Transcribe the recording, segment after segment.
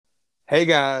Hey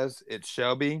guys, it's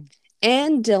Shelby.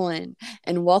 And Dylan,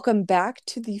 and welcome back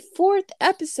to the fourth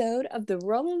episode of the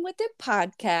Rolling With It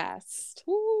podcast.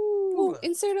 Woo! Ooh,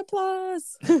 insert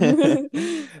applause.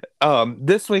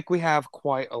 This week we have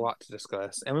quite a lot to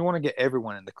discuss, and we want to get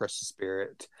everyone in the Christmas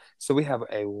spirit. So we have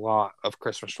a lot of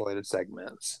Christmas related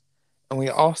segments. And we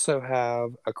also have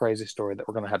a crazy story that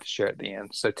we're going to have to share at the end.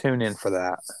 So tune in for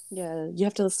that. Yeah, you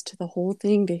have to listen to the whole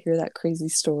thing to hear that crazy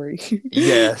story.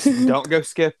 Yes, don't go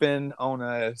skipping on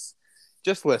us.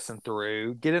 Just listen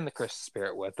through. Get in the Christmas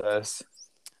spirit with us.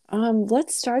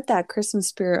 Let's start that Christmas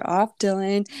spirit off,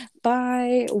 Dylan,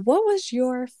 by what was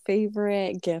your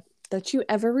favorite gift that you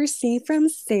ever received from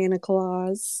Santa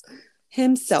Claus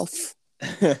himself?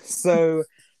 So,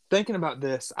 thinking about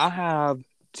this, I have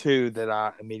two that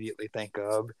I immediately think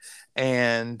of,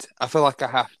 and I feel like I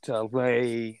have to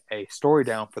lay a story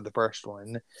down for the first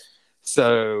one.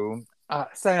 So,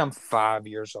 say I'm 5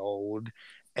 years old,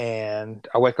 and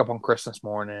I wake up on Christmas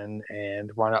morning and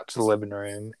run out to the living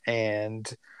room, and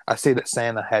I see that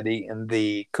Santa had eaten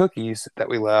the cookies that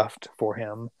we left for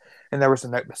him, and there was a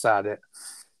note beside it.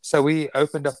 So we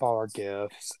opened up all our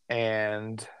gifts,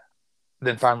 and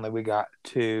then finally we got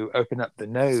to open up the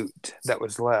note that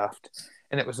was left,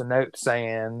 and it was a note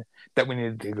saying that we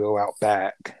needed to go out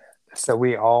back. So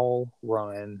we all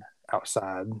run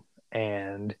outside,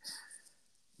 and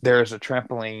there's a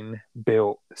trampoline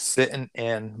built sitting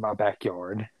in my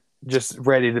backyard, just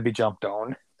ready to be jumped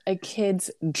on. A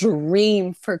kid's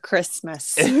dream for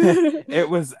Christmas. It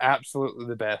was absolutely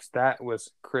the best. That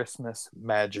was Christmas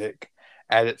magic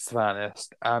at its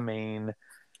finest. I mean,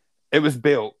 it was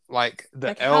built like the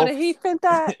Like, how elf. did he fit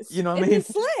that You know what in I mean? his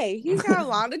sleigh? He's got a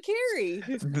lot to carry.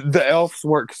 The elves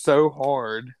worked so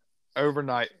hard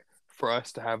overnight for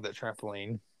us to have that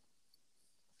trampoline,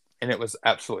 and it was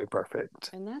absolutely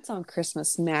perfect. And that's on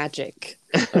Christmas magic.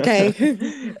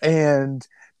 Okay. And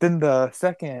then the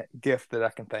second gift that I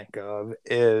can think of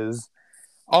is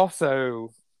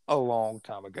also a long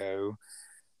time ago.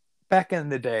 Back in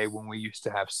the day when we used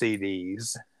to have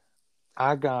CDs,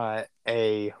 I got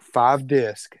a 5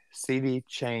 disc CD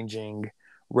changing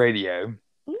radio,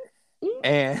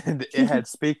 and it had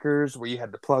speakers where you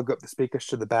had to plug up the speakers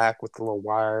to the back with the little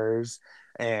wires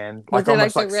and Was like it like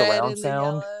almost the like red surround and the sound.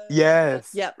 yellow? Yes.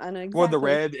 Yep, I know Well, the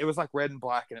exactly. red, it was like red and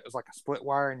black, and it was like a split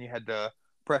wire, and you had to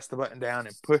press the button down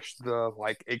and push the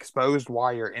like exposed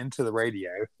wire into the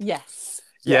radio. Yes.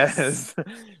 Yes.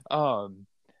 um,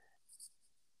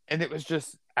 and it was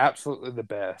just absolutely the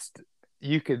best.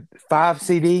 You could 5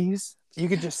 CDs. You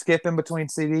could just skip in between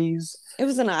CDs. It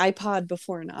was an iPod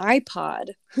before an iPod.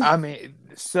 I mean,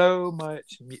 so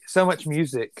much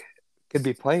music could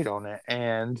be played on it.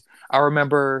 And I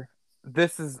remember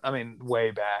this is, I mean, way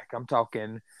back. I'm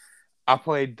talking, I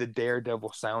played the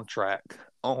Daredevil soundtrack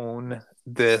on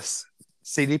this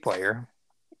CD player.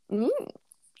 Mm.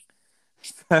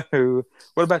 So,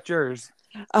 what about yours?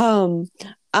 Um,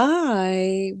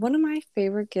 I one of my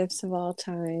favorite gifts of all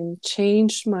time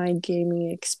changed my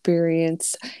gaming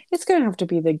experience. It's gonna have to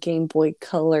be the Game Boy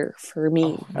Color for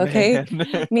me. Oh, Okay.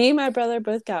 man. Me and my brother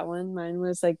both got one. Mine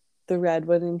was like the red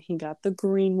one and he got the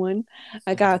green one.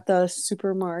 I got the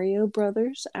Super Mario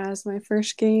Brothers as my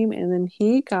first game, and then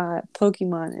he got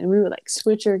Pokemon, and we would like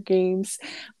switch our games.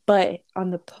 But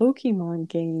on the Pokemon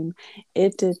game,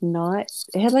 it did not,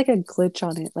 it had like a glitch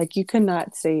on it. Like you could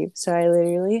not save. So I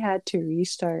literally had to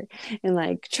restart and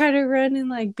like try to run and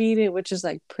like beat it, which is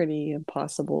like pretty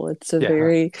impossible. It's a Yeah.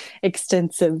 very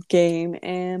extensive game.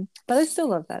 And but I still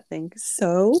love that thing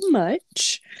so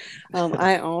much.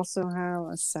 I also have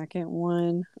a second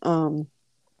one.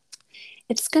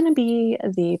 It's gonna be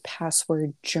the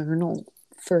password journal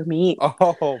for me.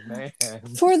 Oh, man.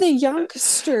 For the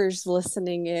youngsters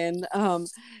listening in,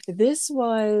 this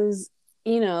was, a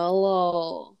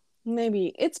little,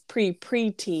 maybe it's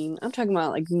preteen. I'm talking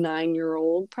about like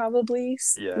 9-year-old, probably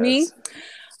me. Yes.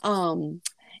 Um,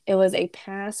 it was a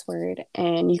password,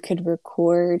 and you could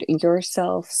record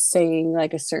yourself saying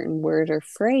like a certain word or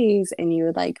phrase, and you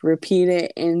would like repeat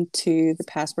it into the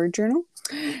password journal,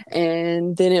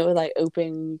 and then it would like open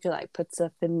and you could like put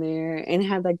stuff in there, and it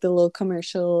had like the little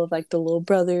commercial of like the little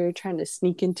brother trying to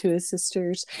sneak into his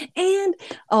sisters. And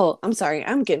oh, I'm sorry,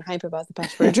 I'm getting hype about the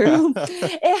password journal.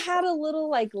 It had a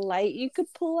little like light you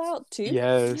could pull out too,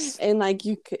 Yes. and like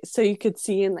you could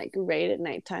see in like right at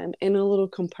nighttime in a little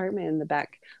compartment in the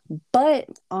back. But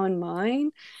on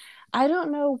mine, I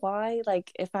don't know why,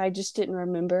 like if I just didn't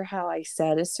remember how I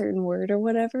said a certain word or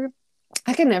whatever,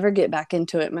 I could never get back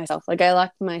into it myself. Like I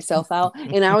locked myself out,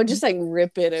 and I would just like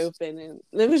rip it open, and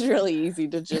it was really easy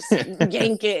to just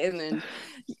yank it and then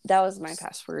That was my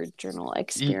password journal You,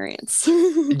 experience.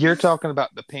 you're talking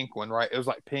about the pink one, right? It was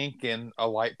like pink and a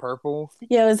light purple.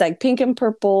 Yeah, it was like pink and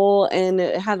purple, and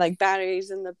it had like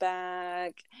batteries in the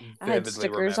back. I had Vividly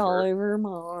stickers all remember. over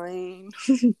mine.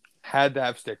 Had to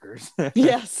have stickers.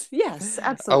 Yes, yes, I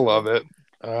absolutely. love it.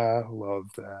 I love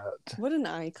that. What an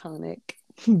iconic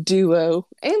duo.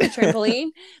 And the trampoline.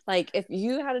 Like if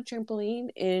you had a trampoline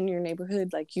in your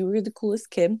neighborhood, like you were the coolest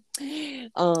kid.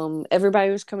 Everybody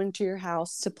was coming to your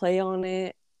house to play on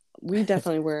it. We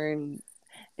definitely were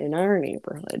in our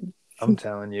neighborhood. I'm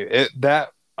telling you, that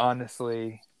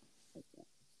honestly,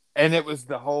 and it was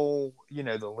the whole,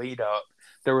 the lead up.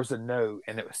 There was a note,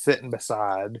 and it was sitting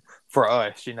beside for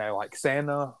us. Like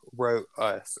Santa wrote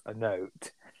us a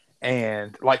note,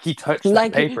 and like he touched that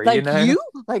Like paper. like you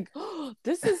like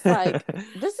this is like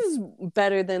this is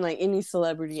better than like any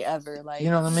celebrity ever. You Like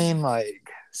know what I mean? Like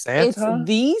it's Santa.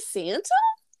 the Santa.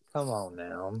 Come on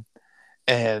now.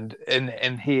 And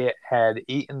he had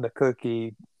eaten the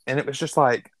cookie, and it was just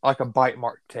like a bite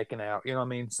mark taken out. You know what I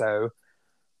mean? So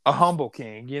a humble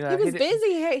king. He He was didn't.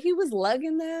 busy. He was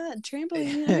lugging that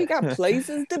trampoline. He got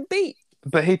places to be.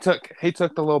 But he took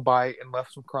the little bite and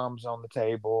left some crumbs on the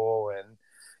table, and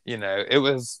it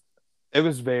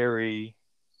was very,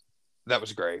 that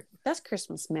was great. That's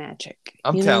Christmas magic,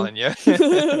 I'm you know? telling you.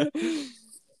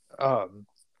 um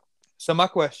so my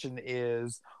question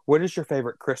is, what is your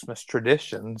favorite Christmas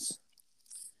traditions?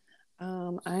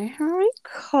 I have a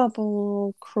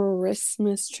couple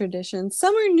Christmas traditions.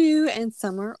 Some are new and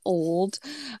some are old.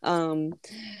 Um,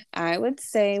 I would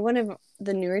say one of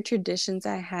the newer traditions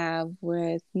I have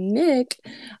with Nick,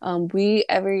 we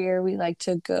every year we like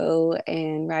to go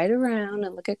and ride around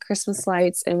and look at Christmas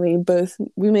lights, and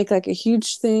we make like a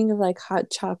huge thing of like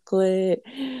hot chocolate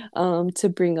to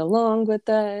bring along with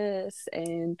us,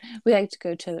 and we like to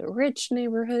go to the rich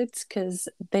neighborhoods because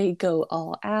they go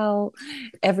all out.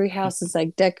 Every house is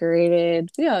like decorated.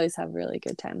 We always have a really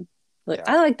good time. Like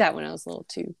Yeah, I like that when I was little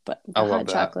too, but I the love hot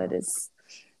that. chocolate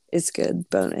is good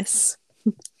bonus.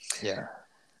 Yeah.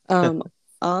 Um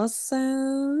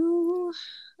Also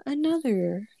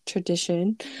another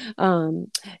tradition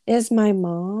is my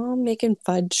mom making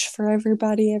fudge for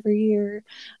everybody every year.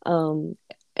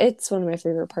 It's one of my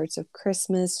favorite parts of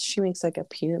Christmas. She makes like a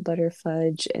peanut butter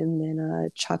fudge and then a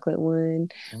chocolate one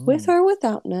with Mm. or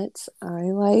without nuts.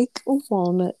 I like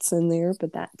walnuts in there,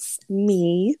 but that's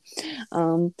me.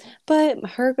 Um, but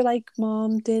her like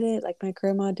mom did it, like my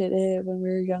grandma did it when we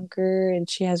were younger, and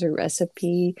she has a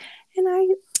recipe, and I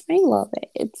love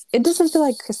it. It doesn't feel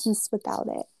like Christmas without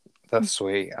it. That's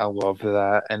sweet. I love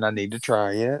that, and I need to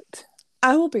try it.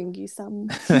 I will bring you some.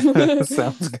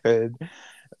 Sounds good.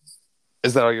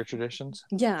 Is that all your traditions?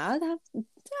 Yeah, I have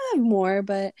more,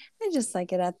 but I just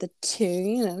like it at the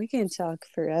two. We can't talk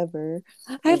forever.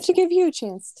 I have to give you a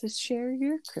chance to share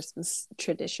your Christmas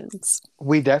traditions.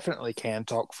 We definitely can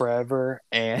talk forever.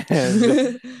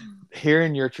 And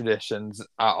hearing your traditions,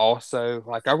 I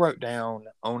wrote down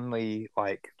only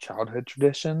like childhood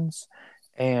traditions,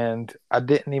 and I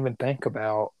didn't even think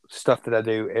about stuff that I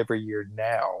do every year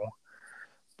now.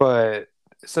 But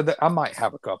so that I might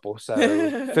have a couple.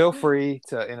 So feel free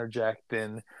to interject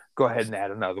and go ahead and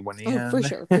add another one Oh, for in.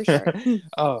 sure, for sure.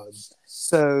 um,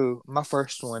 so my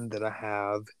first one that I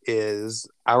have is,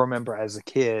 I remember as a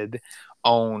kid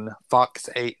on Fox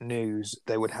 8 News,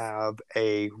 they would have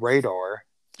a radar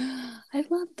I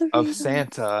love the of radar.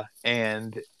 Santa,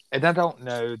 and I don't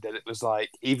know that it was like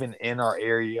even in our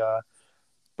area,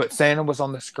 but Santa was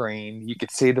on the screen. You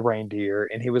could see the reindeer,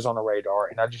 and he was on a radar.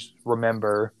 And I just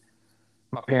remember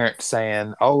my parents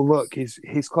saying, "Oh, look,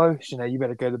 he's close. You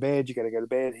better go to bed. You got to go to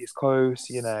bed. He's close.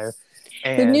 The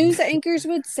And news anchors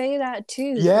would say that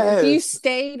too. If you yes,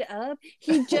 stayed up,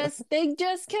 they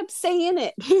just kept saying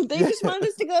it. They yeah, just want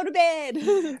us to go to bed.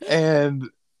 and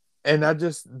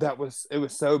it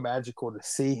was so magical to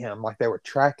see him, like they were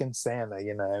tracking Santa.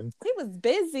 He was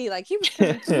busy, like he was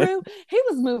coming through. He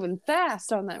was moving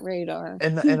fast on that radar.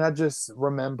 And I just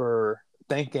remember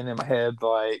thinking in my head,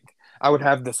 like, I would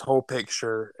have this whole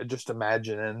picture, just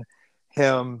imagining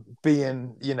him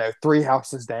being, three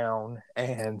houses down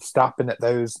and stopping at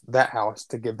that house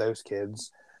to give those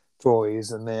kids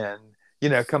toys, and then,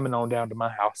 coming on down to my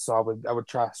house. So I would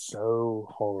try so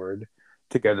hard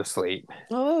to go to sleep.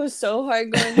 Oh, it was so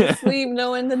hard going to sleep,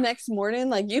 knowing the next morning,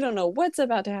 like you don't know what's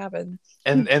about to happen.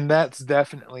 And that's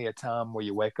definitely a time where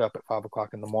you wake up at 5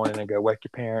 o'clock in the morning and go wake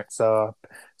your parents up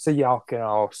so y'all can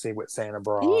all see what Santa And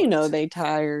brought. they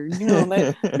tired.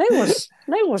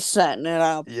 They were setting it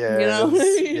up.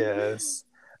 Yes, yes.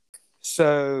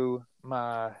 So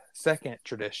my second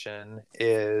tradition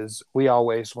is we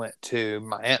always went to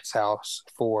my aunt's house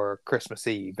for Christmas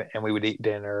Eve, and we would eat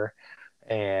dinner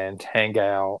and hang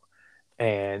out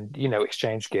and,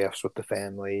 exchange gifts with the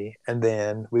family. And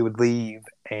then we would leave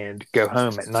and go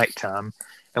home at nighttime.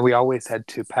 And we always had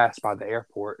to pass by the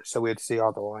airport, so we'd see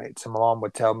all the lights. And my mom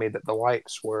would tell me that the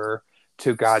lights were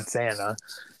to God Santa.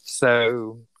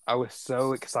 So I was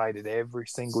so excited every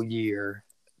single year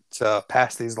to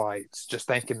pass these lights, just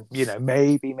thinking,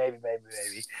 maybe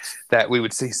that we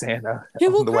would see Santa You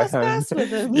on will the way cross home. paths with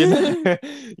him.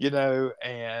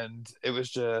 And it was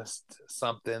just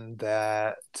something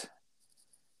that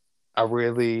I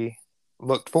really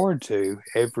looked forward to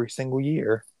every single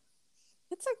year.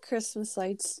 It's like Christmas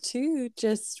lights too,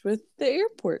 just with the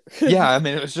airport. Yeah, I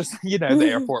mean, it was just, the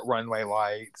airport runway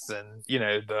lights and,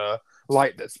 the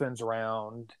light that spins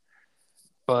around.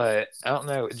 But I don't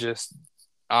know, it just,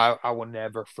 I will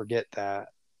never forget that.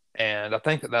 And I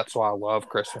think that that's why I love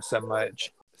Christmas so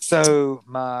much. So,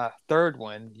 my third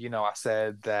one, I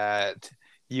said that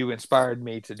you inspired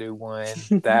me to do one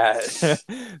that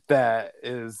that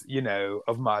is,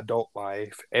 of my adult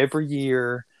life. Every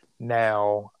year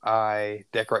now I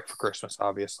decorate for Christmas,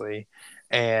 obviously.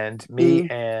 And me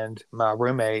Mm. and my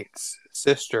roommate's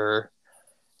sister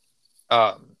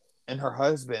and her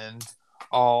husband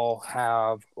all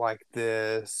have like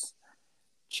this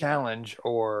challenge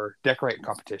or decorate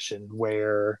competition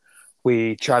where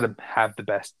we try to have the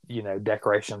best,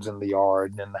 decorations in the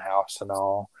yard and in the house and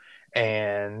all.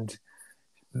 And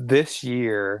this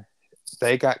year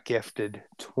they got gifted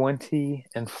 20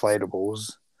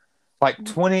 inflatables, like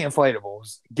 20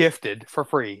 inflatables gifted for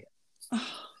free.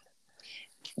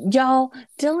 Y'all,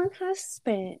 Dylan has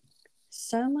spent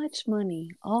so much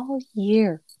money all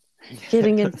year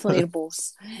getting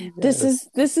inflatables. Yes.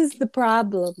 This is the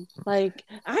problem. Like,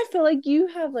 I feel like you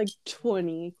have like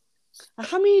 20.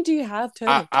 How many do you have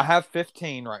total? I have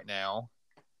 15 right now.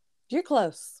 You're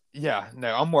close. Yeah,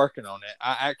 no, I'm working on it.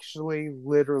 I actually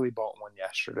literally bought one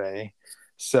yesterday.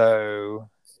 So,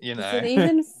 Is it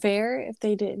even fair if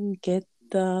they didn't get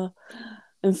the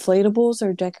inflatables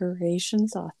or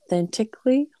decorations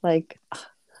authentically? Like,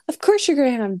 of course you're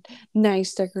gonna have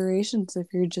nice decorations if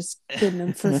you're just getting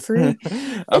them for free.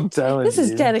 I'm telling This you.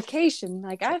 is dedication.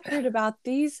 Like, I've heard about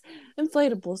these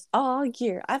inflatables all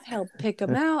year. I've helped pick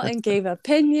them out and gave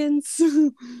opinions.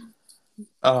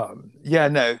 Yeah,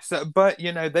 no. So, but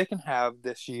they can have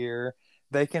this year.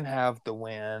 They can have the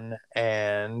win,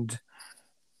 and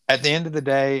at the end of the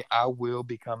day, I will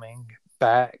be coming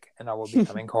back, and I will be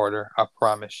coming harder. I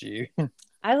promise you.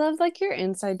 I love like your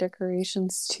inside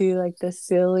decorations too, like the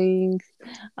ceiling,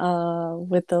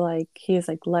 with the like he has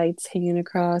like lights hanging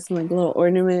across and like little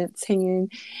ornaments hanging.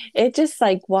 It just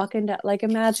like walking down, like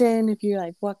imagine if you're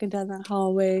like walking down that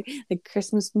hallway like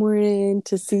Christmas morning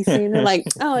to see Santa, like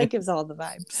oh, it gives all the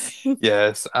vibes.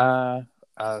 Yes, I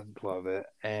love it,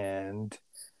 and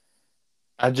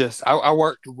I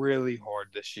worked really hard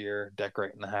this year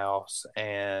decorating the house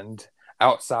and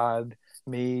outside.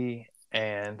 Me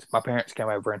and my parents came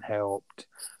over and helped.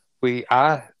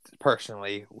 I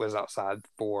personally was outside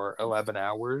for 11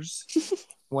 hours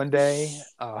one day,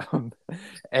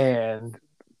 and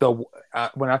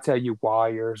when I tell you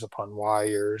wires upon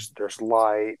wires, there's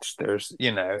lights, there's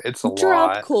it's a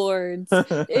Drop lot. cords.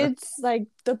 It's like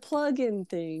the plug-in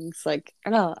things. Like I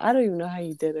don't even know how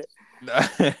you did it.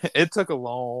 It took a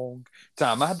long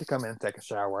time. I had to come in and take a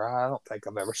shower. I don't think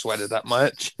I've ever sweated that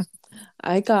much.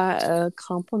 I got a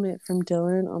compliment from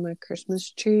Dylan on my Christmas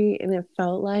tree, and it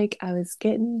felt like I was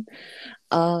getting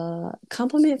a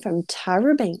compliment from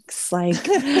Tyra Banks. Like,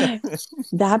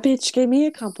 that bitch gave me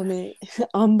a compliment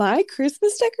on my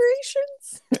Christmas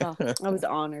decorations. Oh, I was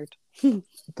honored.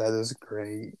 That is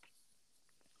great.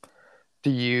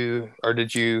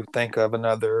 Did you think of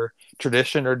another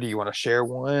tradition, or do you want to share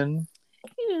one?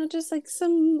 Just like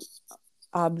some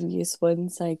obvious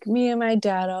ones, like me and my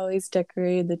dad always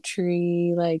decorated the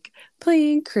tree, like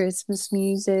playing Christmas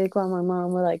music while my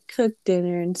mom would like cook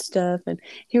dinner and stuff. And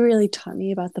he really taught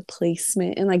me about the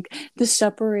placement and like the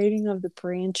separating of the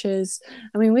branches.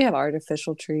 I mean, we have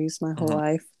artificial trees my whole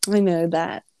life. I know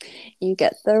that you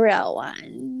get the real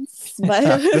ones, but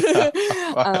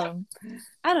I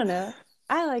don't know.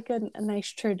 I like a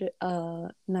nice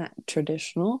not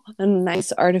traditional, a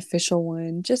nice artificial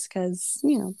one, just because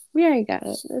we already got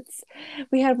it.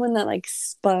 We had one that like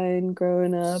spun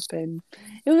growing up, and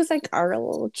it was like our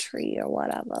little tree or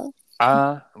whatever.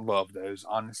 I love those,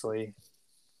 honestly.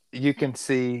 You can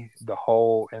see the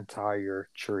whole entire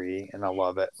tree, and I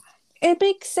love it. It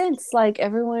makes sense. Like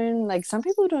everyone, like some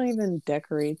people don't even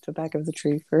decorate the back of the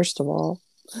tree. First of all,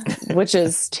 which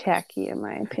is tacky in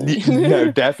my opinion.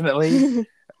 No, definitely.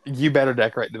 You better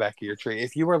decorate the back of your tree.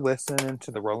 If you are listening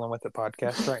to the Rolling With It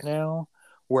podcast right now,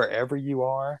 wherever you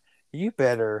are, you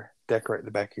better decorate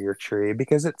the back of your tree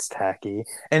because it's tacky.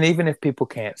 And even if people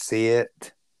can't see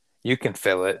it, you can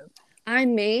feel it. I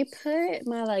may put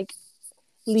my like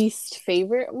least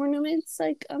favorite ornaments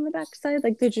like on the backside,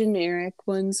 like the generic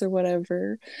ones or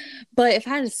whatever. But if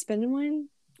I had to spin one,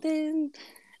 then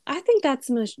I think that's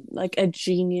much like a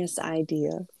genius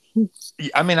idea.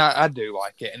 I mean, I do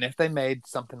like it. And if they made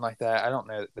something like that, I don't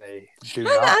know that they do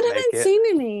I not make haven't it. seen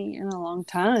any in a long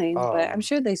time, but I'm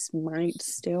sure they might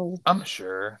still. I'm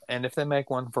sure. And if they make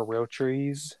one for real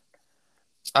trees,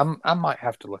 I might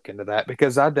have to look into that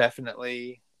because I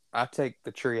take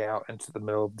the tree out into the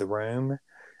middle of the room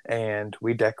and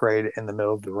we decorate it in the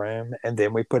middle of the room and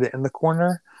then we put it in the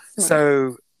corner. Smart.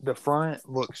 So the front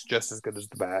looks just as good as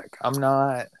the back. I'm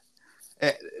not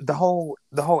the whole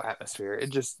atmosphere. It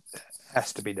just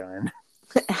has to be done.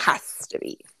 It has to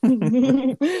be.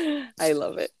 I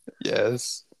love it.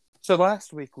 Yes. So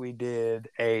last week we did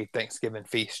a Thanksgiving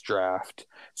feast draft.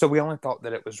 So we only thought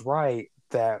that it was right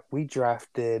that we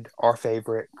drafted our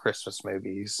favorite Christmas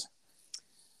movies.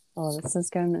 Oh, this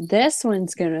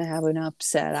one's gonna have an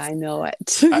upset. I know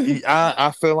it.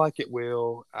 I feel like it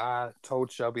will. I told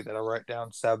Shelby that I wrote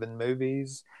down 7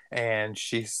 movies, and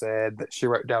she said that she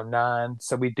wrote down 9.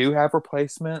 So we do have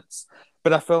replacements,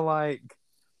 but I feel like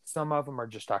some of them are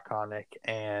just iconic,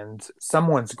 and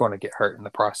someone's going to get hurt in the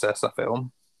process. I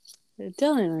feel.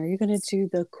 Dylan, are you going to do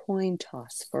the coin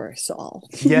toss for us all?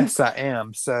 Yes, I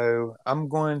am. So I'm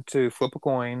going to flip a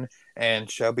coin,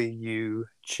 and Shelby, you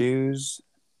choose,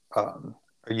 or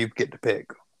you get to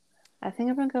pick. I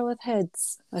think I'm going to go with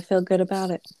heads. I feel good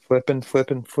about it. Flipping.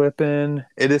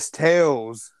 It is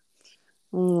tails.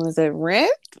 Is it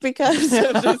rigged? Because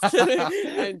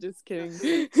I'm just kidding.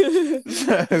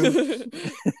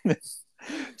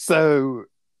 So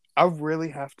I really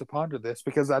have to ponder this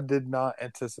because I did not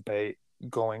anticipate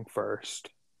going first.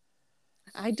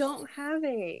 I don't have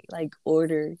a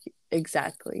order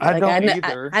exactly. I don't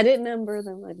either. I didn't number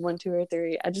them 1, 2, or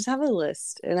 3. I just have a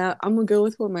list, and I'm gonna go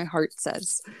with what my heart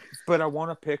says. But I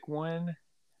want to pick one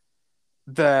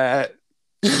that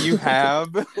you have.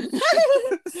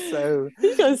 So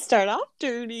you're gonna start off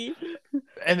dirty.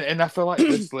 And I feel like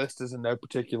this list is in no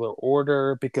particular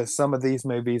order because some of these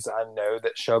movies I know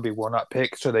that Shelby will not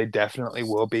pick, so they definitely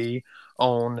will be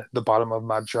on the bottom of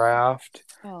my draft.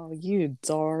 Oh, you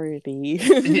dirty.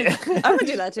 Yeah. I'm gonna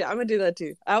do that too.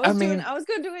 I was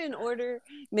gonna do it in order.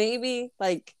 Maybe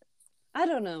I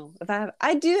don't know if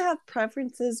I do have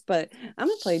preferences, but I'm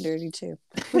gonna play dirty too.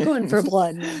 We're going for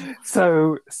blood.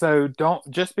 So don't,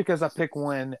 just because I pick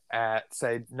one at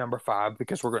say number 5,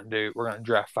 because we're gonna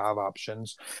draft 5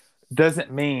 options,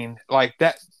 doesn't mean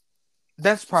that.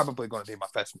 That's probably going to be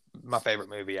my favorite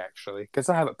movie actually, because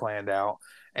I have it planned out,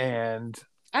 and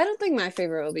I don't think my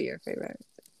favorite will be your favorite.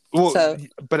 Well,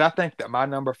 but I think that my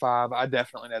number 5, I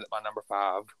definitely know that my number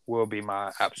 5 will be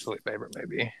my absolute favorite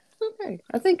movie. Okay.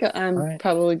 I think I'm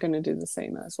probably going to do the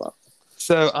same as well.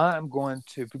 So I'm going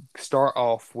to start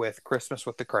off with Christmas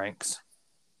with the Cranks.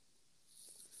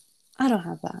 I don't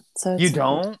have that. So you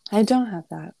don't? I don't have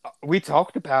that. We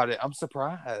talked about it. I'm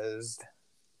surprised.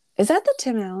 Is that the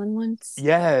Tim Allen ones?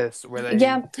 Yes.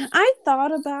 Yeah, I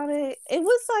thought about it. It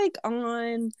was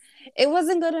it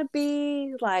wasn't going to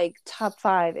be top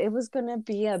 5. It was going to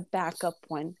be a backup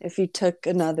one if you took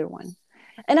another one.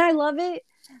 And I love it,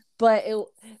 but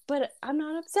I'm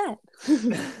not upset.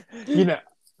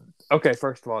 Okay,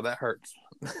 first of all, that hurts.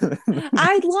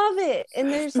 I love it.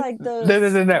 And there's those.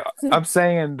 No. I'm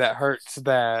saying that hurts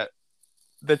that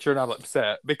you're not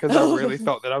upset, because I really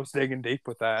thought that I was digging deep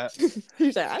with that.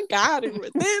 He's like, I got it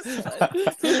with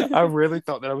this. I really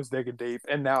thought that I was digging deep,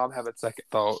 and now I'm having second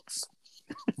thoughts.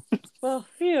 Well,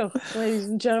 phew, ladies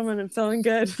and gentlemen, I'm feeling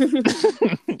good.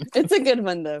 It's a good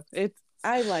one though.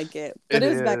 I like it. But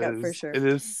it is backup for sure. It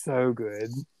is so good.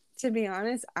 To be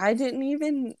honest, I didn't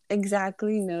even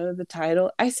exactly know the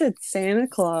title. I said Santa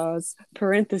Claus,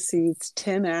 parentheses,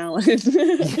 Tim Allen.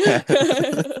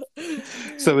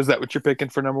 So is that what you're picking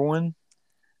for number 1?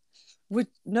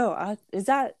 No, is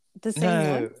that the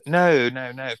same one?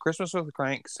 No. Christmas with the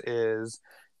Cranks is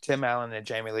Tim Allen and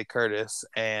Jamie Lee Curtis,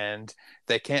 and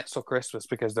they cancel Christmas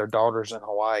because their daughter's in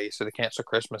Hawaii, so they cancel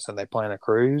Christmas and they plan a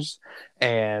cruise,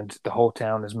 and the whole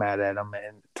town is mad at them,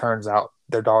 and it turns out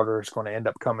their daughter is going to end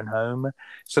up coming home,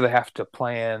 so they have to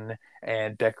plan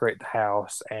and decorate the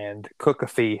house and cook a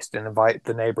feast and invite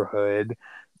the neighborhood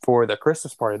for the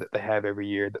Christmas party that they have every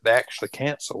year that they actually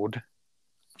canceled.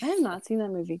 I have not seen that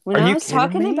movie. When Are I you was kidding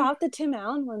talking me? about the Tim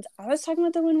Allen ones, I was talking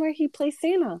about the one where he plays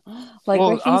Santa, like where Well,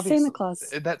 he's Santa obviously,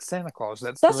 Claus. that's Santa Claus.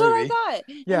 That's the That's what I movie. thought.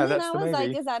 And Yeah, then that's I the was like,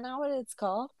 movie. is that not what it's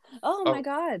called? Oh my Oh,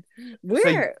 God. so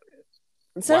We're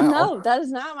so wow, no, that is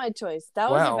not my choice.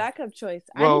 That was a wow. backup choice.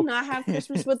 I do Well, not have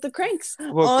Christmas with the Cranks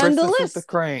well, on the Christmas with the list.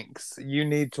 Cranks. You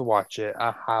need to watch it.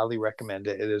 I highly recommend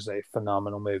it. It is a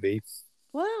phenomenal movie.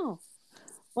 Wow.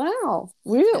 Wow.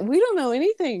 We don't know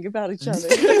anything about each other.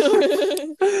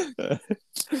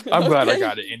 I'm glad I Okay.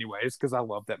 got it anyways because I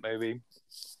love that movie.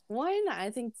 One I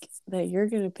think that you're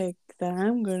gonna pick that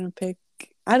I'm gonna pick.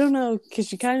 I don't know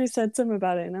because you kind of said something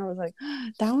about it, and I was like,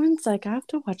 that one's like I have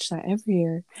to watch that every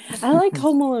year. I like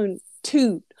Home Alone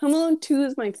 2. Home Alone 2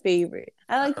 is my favorite.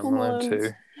 I like Home Home Alone Alone, 2.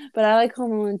 but I like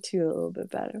Home Alone 2 a little bit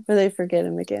better, where they forget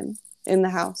him again in the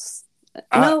house.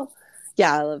 I No,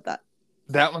 yeah, I love that.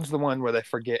 That one's the one where they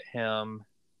forget him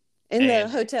In the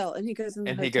and hotel, and he goes in the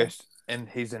and he hotel. goes and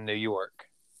he's in New York.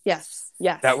 Yes,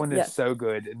 That yes, one is yes. so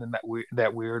good. And then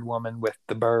that weird woman with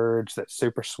the birds, that's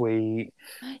super sweet.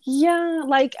 Yeah,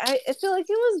 like I feel like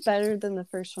it was better than the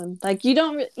first one. Like you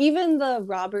don't even the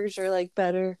robbers are like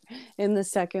better in the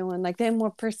second one. Like they have more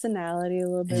personality a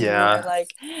little bit more. Yeah. Like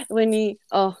when he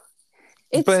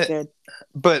it's But good.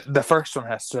 but the first one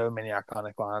has so many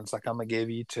iconic lines. Like I'm gonna give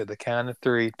you to the count of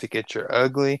three to get your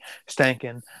ugly,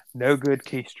 stinking, no good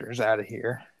keisters out of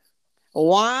here.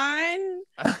 One,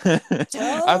 I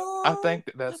two.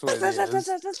 think that's what it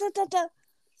is.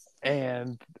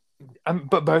 And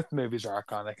but both movies are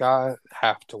iconic. I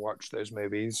have to watch those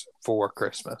movies for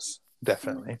Christmas.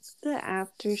 Definitely. The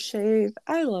aftershave.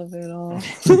 I love it all.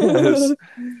 Yes.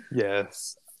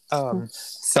 Yes.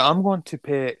 So I'm going to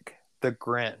pick The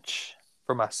Grinch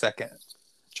for my second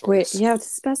Wait, choice. you have to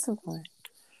specify.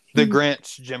 The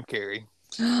Grinch, Jim Carrey.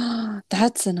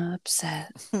 That's an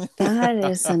upset. That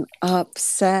is an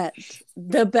upset.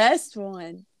 The best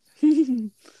one.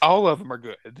 All of them are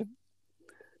good.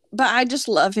 But I just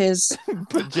love his.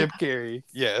 But Jim Carrey,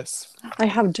 yes. I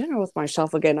have dinner with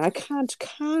myself again. I can't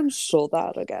cancel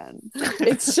that again.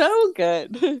 It's so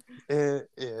good. It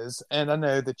is. And I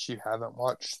know that you haven't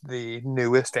watched the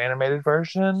newest animated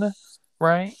version,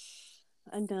 right?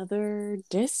 Another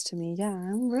diss to me. Yeah,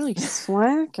 I'm really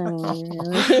slacking.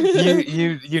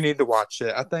 You need to watch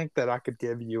it. I think that I could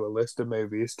give you a list of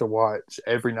movies to watch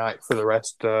every night for the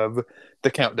rest of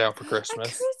the countdown for A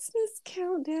Christmas. Christmas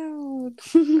countdown.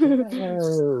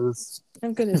 Yes.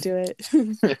 I'm gonna do it.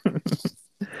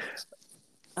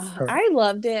 I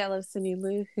loved it. I love Cindy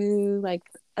Lou Who. Like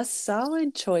a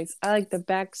solid choice. I like the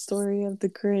backstory of the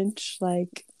Grinch.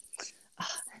 Like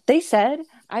they said,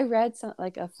 I read some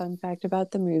like a fun fact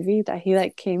about the movie that he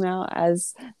like came out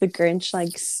as the Grinch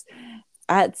like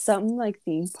at some like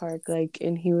theme park like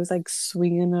and he was like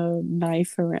swinging a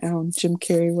knife around. Jim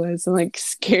Carrey was and like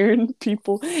scaring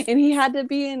people and he had to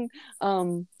be in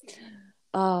um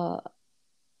uh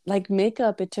like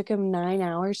makeup. It took him 9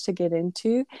 hours to get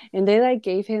into and they like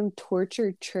gave him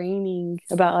torture training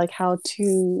about like how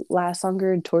to last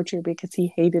longer in torture because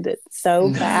he hated it so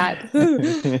bad.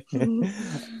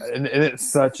 And it's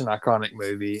such an iconic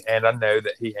movie, and I know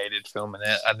that he hated filming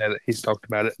it. I know that he's talked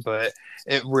about it, but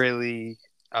it really,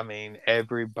 I mean,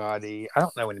 everybody. I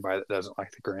don't know anybody that doesn't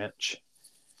like The Grinch.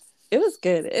 It was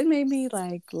good. It made me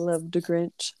like love the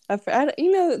Grinch.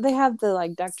 They have the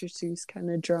like Dr. Seuss kind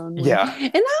of drawn one, Yeah,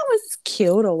 and that was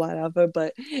cute or whatever.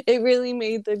 But it really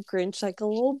made the Grinch like a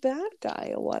little bad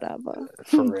guy or whatever.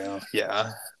 for real.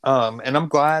 Yeah. And I'm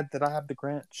glad that I have The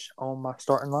Grinch on my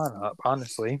starting lineup.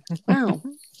 Honestly, Wow,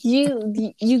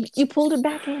 you pulled it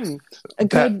back in.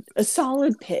 A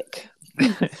solid pick.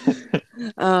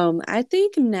 I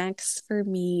think next for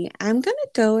me, I'm gonna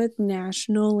go with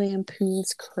National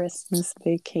Lampoon's Christmas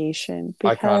Vacation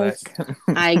because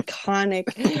iconic.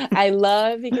 I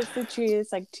love he gets the tree,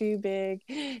 it's like too big.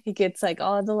 He gets like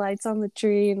all the lights on the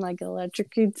tree and like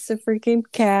electrocutes the freaking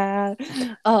cat.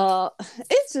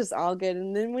 It's just all good.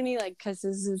 And then when he like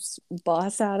cusses his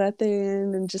boss out at the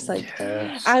end and just like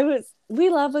yes. we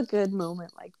love a good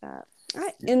moment like that.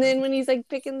 And then when he's like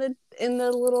picking in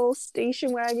the little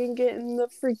station wagon, getting the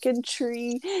freaking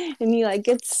tree, and he like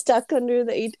gets stuck under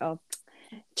the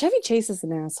Chevy Chase is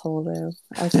an asshole though.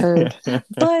 I've heard,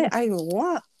 but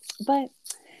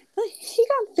he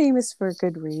got famous for a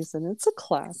good reason. It's a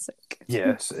classic.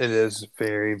 Yes, it is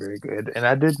very, very good. And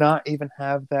I did not even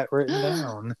have that written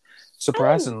down.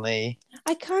 Surprisingly.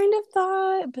 I kind of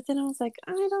thought, but then I was like,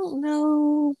 I don't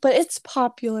know. But it's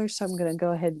popular, so I'm gonna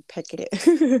go ahead and pick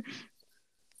it.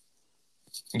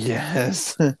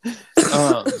 Yes.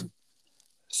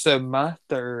 So my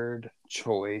third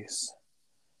choice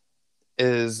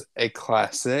is a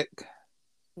classic,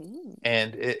 Mm.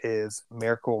 and it is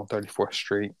Miracle on 34th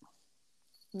Street.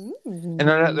 And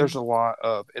I know there's Mm. a lot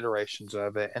of iterations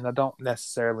of it, and I don't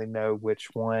necessarily know which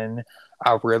one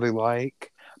I really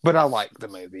like, but I like the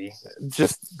movie.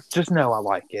 Just know I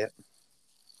like it.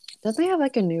 Don't they have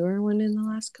like a newer one in the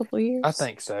last couple of I years?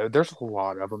 think so. There's a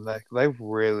lot of them that they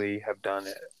really have done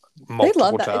it They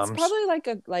love multiple that. It's times. probably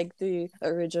like the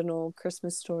original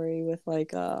Christmas Story with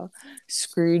like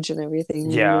Scrooge and everything,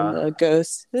 and then Yeah. the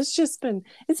ghost. It's been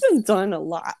done a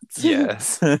lot.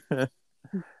 Yes.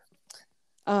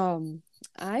 Um,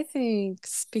 I think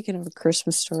speaking of a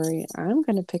Christmas story, I'm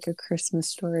gonna pick a Christmas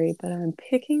story, but I'm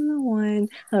picking the one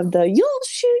of the "you'll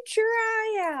shoot your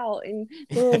eye out" and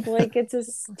the little boy gets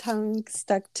his tongue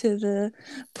stuck to the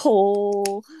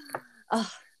pole.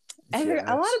 Ah, a lot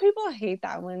Yes. of people hate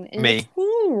that one, and it's Me. a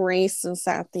little racist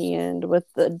at the end with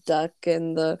the duck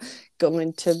and the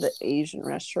going to the Asian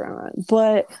restaurant.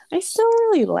 But I still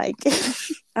really like it.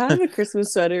 I have a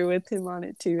Christmas sweater with him on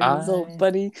it too, and his little I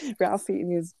buddy Ralphie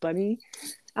and his bunny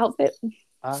outfit.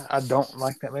 I don't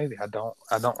like that movie. I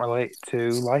don't relate to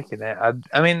liking it.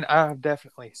 I mean I've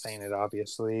definitely seen it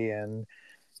obviously, and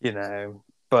you know,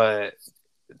 but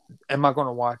am I going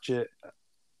to watch it?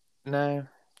 No.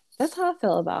 That's how I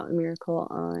feel about A Miracle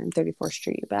on 34th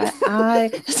Street. But so I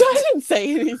didn't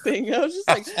say anything. I was just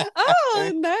like,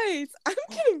 oh, nice. I'm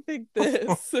gonna pick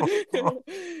this.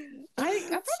 I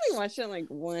probably watched it like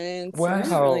once. I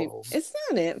didn't really. Wow. It's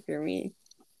not it for me.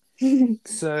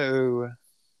 So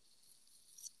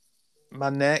my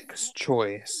next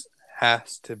choice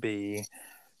has to be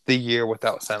The Year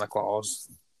Without Santa Claus.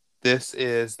 This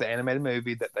is the animated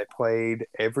movie that they played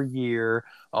every year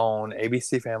on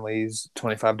ABC Family's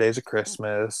 25 Days of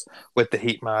Christmas with the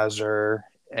Heat Miser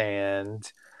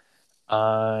and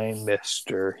I'm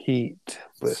Mr. Heat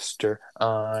Blister.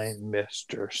 I'm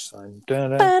Mr. Sun. Da,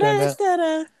 da, da, da.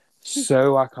 Ba-da-da-da.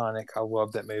 So iconic. I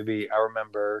love that movie. I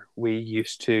remember we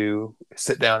used to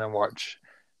sit down and watch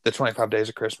the 25 Days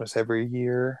of Christmas every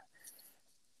year,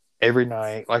 every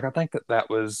night. Like, I think that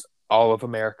was all of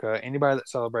America. Anybody that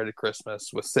celebrated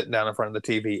Christmas was sitting down in front of the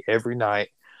TV every night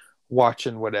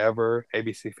watching whatever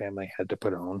ABC Family had to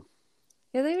put on.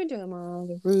 Yeah, they would do them all.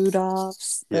 The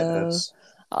Rudolphs, Yes.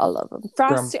 all of them.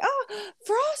 Frosty. Oh,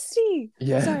 Frosty. Sorry,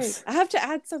 Yes. I have to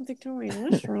add something to my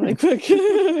list really quick.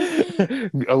 A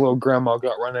little grandma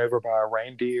got run over by a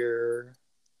reindeer.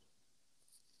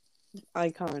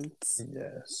 Icons.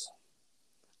 Yes.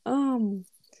 Um.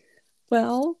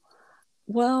 Well,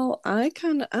 I'm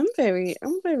very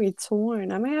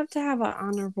torn. I might have to have an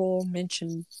honorable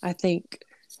mention, I think.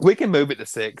 We can move it to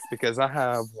 6 because I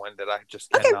have one that I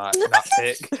just Okay. cannot not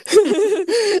pick.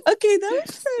 Okay, that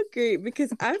was so great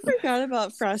because I forgot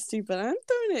about Frosty, but I'm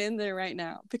throwing it in there right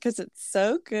now because it's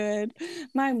so good.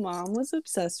 My mom was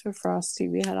obsessed with Frosty.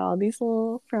 We had all these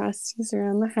little Frosties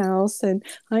around the house, and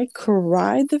I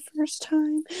cried the first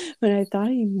time when I thought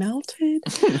he melted.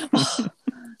 Oh,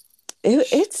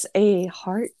 it's a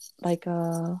heart, like a,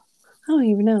 I don't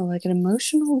even know, like an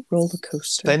emotional roller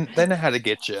coaster. They know how to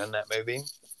get you in that movie.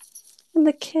 And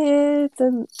the kids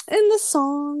and the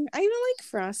song. I even like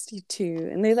Frosty too.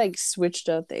 And they like switched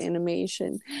up the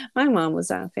animation. My mom was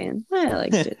not a fan. I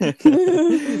liked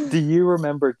it. Do you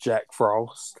remember Jack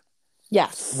Frost?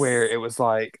 Yes. Where it was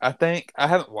like, I think I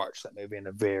haven't watched that movie in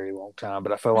a very long time,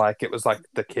 but I feel like it was like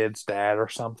the kid's dad or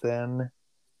something.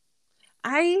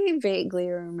 I vaguely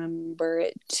remember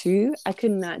it too. I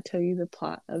could not tell you the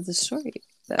plot of the story,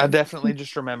 though. I definitely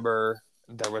just remember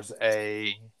there was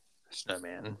a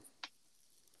snowman.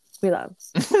 We love.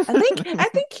 I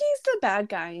think he's the bad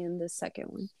guy in the second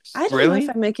one. I don't know Really? if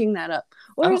I'm making that up.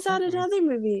 I Or don't is that know. another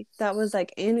movie that was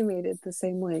like animated the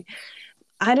same way?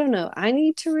 I don't know. I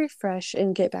need to refresh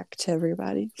and get back to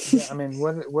everybody. Yeah, I mean,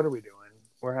 what are we doing?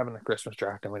 We're having a Christmas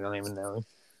draft and we don't even know.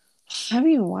 I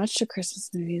haven't even watched a Christmas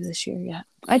movie this year yet.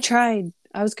 I tried.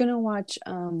 I was gonna watch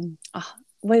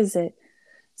what is it?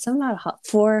 Something about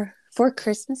four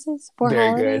Christmases, four Very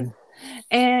holidays.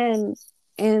 good.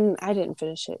 And I didn't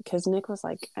finish it because Nick was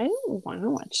like, I don't want to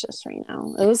watch this right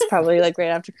now. It was probably like right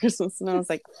after Christmas, and I was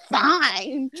like,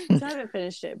 fine. So I haven't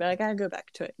finished it, but I gotta go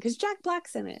back to it because Jack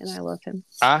Black's in it, and I love him.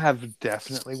 I have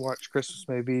definitely watched Christmas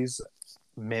movies,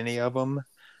 many of them.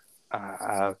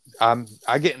 I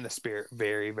get in the spirit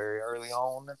very, very early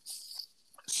on.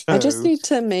 So, I just need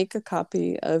to make a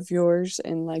copy of yours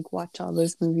and like watch all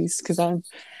those movies because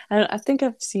I think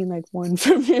I've seen like one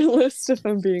from your list if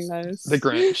I'm being honest. The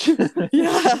Grinch.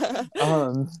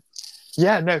 Yeah.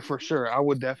 Yeah, no, for sure. I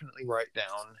would definitely write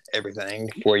down everything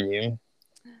for you.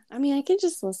 I mean, I can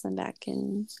just listen back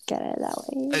and get it that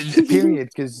way. Period,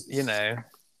 because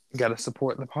Got to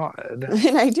support the pod.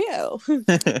 And I do.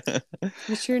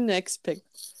 What's your next pick?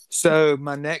 So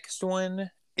my next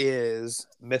one is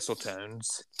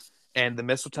Mistletones. And the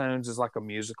Mistletones is like a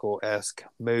musical-esque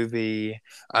movie.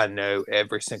 I know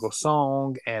every single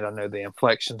song, and I know the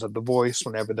inflections of the voice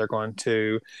whenever they're going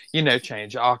to,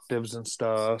 change octaves and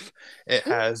stuff. It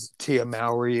has Tia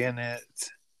Mowry in it,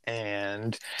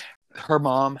 and her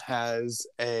mom has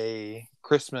a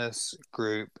Christmas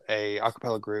group, a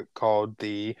acapella group called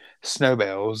the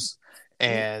Snowbells,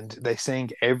 and they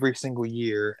sing every single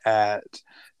year at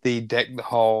the Deck the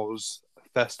Halls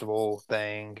festival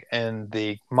thing in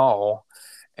the mall.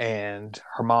 And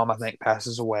her mom, I think,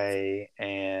 passes away,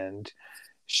 and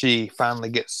she finally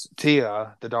gets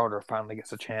Tia, the daughter, finally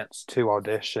gets a chance to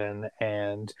audition,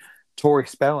 and Tori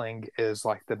Spelling is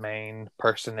like the main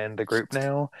person in the group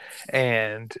now,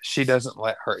 and she doesn't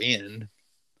let her in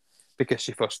because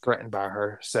she feels threatened by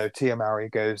her. So Tia Mowry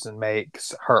goes and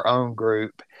makes her own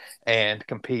group and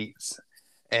competes.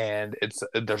 And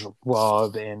there's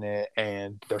love in it,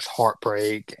 and there's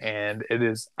heartbreak, and it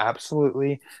is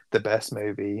absolutely the best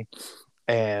movie.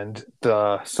 And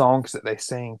the songs that they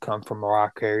sing come from Mariah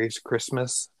Carey's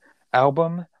Christmas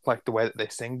album, like the way that they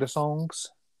sing the songs.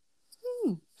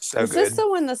 So Is good. this the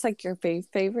one that's like your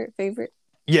favorite?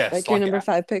 Yes, like your number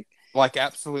 5 pick? Like,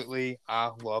 absolutely. I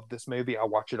love this movie. I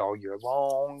watch it all year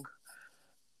long.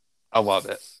 I love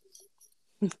it.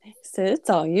 So it's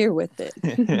all year with it.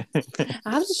 I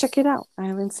have to check it out. I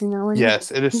haven't seen that one Yes,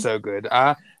 yet. it is so good.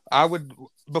 I would,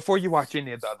 before you watch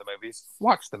any of the other movies,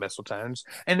 watch the Mistletones.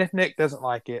 And if Nick doesn't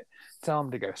like it, tell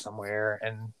him to go somewhere.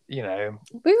 And, We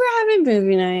were having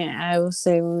movie night, I will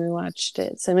say, when we watched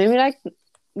it. So maybe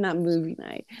not movie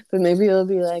night, but maybe it'll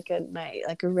be like a night,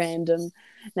 like a random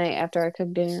night after I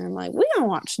cook dinner. I'm like, we don't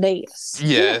watch this.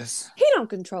 Yes. He don't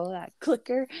control that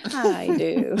clicker. I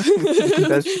do.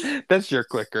 that's your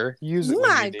clicker. Use it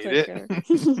when you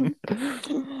need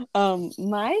it.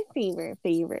 My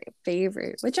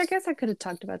favorite, which I guess I could have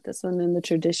talked about this one in the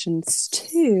traditions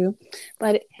too,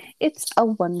 but it's A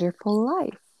Wonderful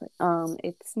Life.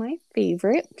 It's my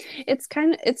favorite. It's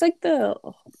like the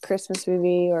Christmas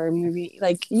movie or movie,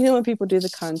 like, when people do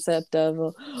the concept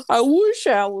of I wish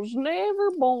I was never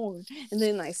born, and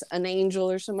then like an angel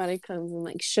or somebody comes and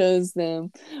like shows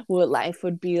them what life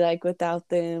would be like without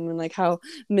them, and like how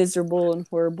miserable and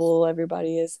horrible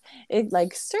everybody is. It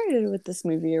like started with this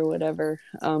movie or whatever.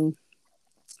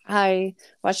 I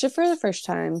watched it for the first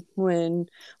time with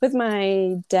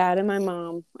my dad and my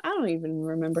mom. I don't even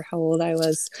remember how old I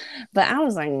was, but I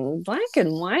was like, black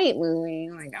and white movie.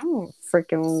 Like, I don't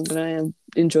freaking gonna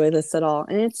enjoy this at all.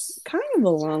 And it's kind of a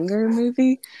longer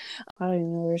movie. I don't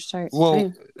even know where to start.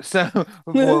 Well,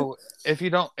 if you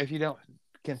don't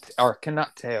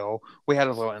cannot tell, we had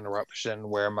a little interruption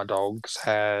where my dogs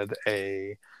had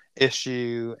a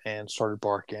issue and started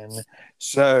barking.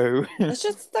 So it's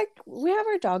just like we have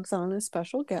our dogs on as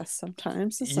special guests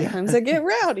sometimes, and sometimes they get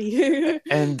rowdy.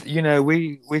 And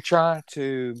we try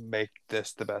to make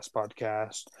this the best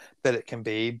podcast that it can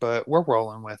be, but we're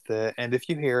rolling with it. And if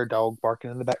you hear a dog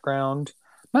barking in the background,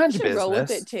 mind your business. Roll with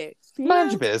it too.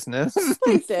 Mind your business.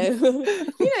 Please do.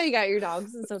 You got your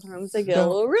dogs, and sometimes they get a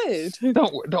little rude.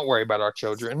 Don't worry about our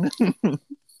children.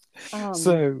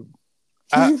 So,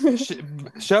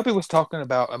 Shelby was talking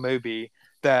about a movie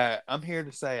that I'm here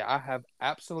to say I have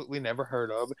absolutely never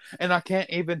heard of, and I can't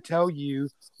even tell you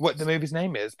what the movie's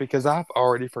name is because I've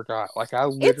already forgot. Like, I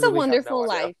literally It's a Wonderful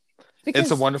Life.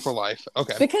 It's a Wonderful Life.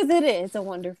 Okay. Because it is a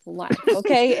wonderful life.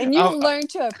 Okay. And you learn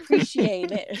to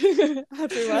appreciate it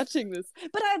after watching this.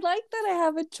 But I like that I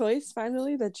have a choice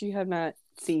finally that you have not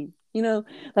seen.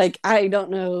 Like, I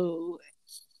don't know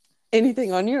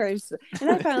anything on yours, and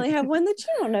I finally have one that you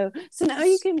don't know. So now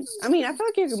you can, I feel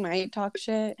like you might talk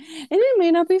shit, and it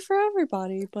may not be for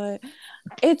everybody, but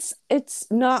it's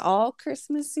not all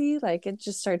Christmassy. Like, it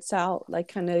just starts out like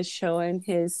kind of showing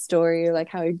his story, like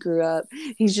how he grew up.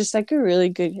 He's just like a really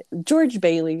good, George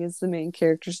Bailey is the main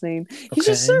character's name. He's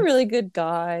just a really good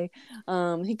guy.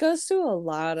 He goes through a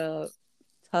lot of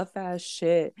tough ass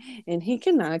shit, and he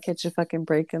cannot catch a fucking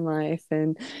break in life,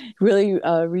 and really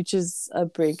reaches a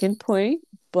breaking point,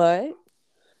 but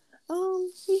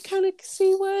you kind of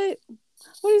see what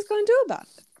he's going to do about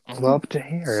it. Love to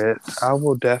hear it. I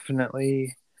will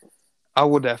definitely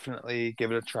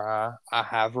give it a try. I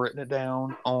have written it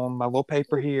down on my little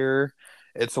paper here.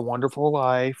 It's A Wonderful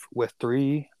Life with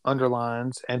 3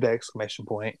 underlines and an exclamation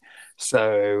point.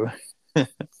 So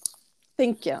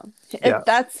thank you. Yeah.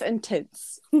 That's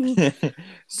intense.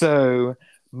 So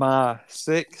my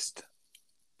 6th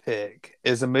pick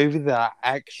is a movie that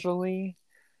I actually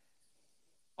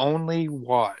only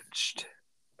watched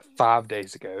 5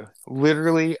 days ago.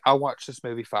 Literally, I watched this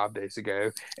movie 5 days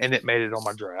ago, and it made it on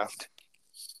my draft.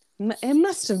 It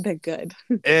must have been good.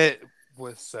 It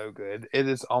was so good. It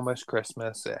is almost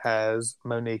Christmas. It has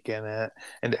Monique in it,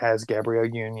 and it has Gabrielle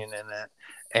Union in it,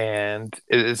 and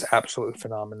it is absolutely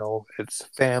phenomenal. It's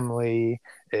family,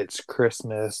 it's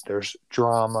Christmas, there's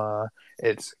drama,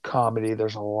 it's comedy,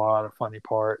 there's a lot of funny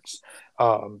parts.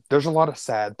 There's a lot of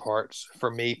sad parts for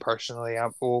me personally.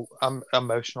 I'm an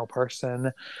emotional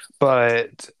person,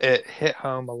 but it hit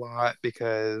home a lot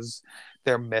because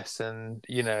they're missing,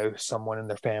 someone in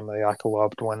their family, like a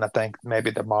loved one. I think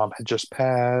maybe their mom had just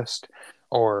passed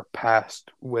or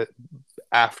passed with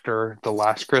after the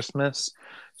last Christmas.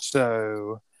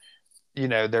 So,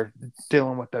 they're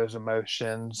dealing with those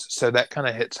emotions. So that kind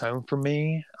of hits home for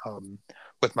me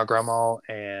with my grandma.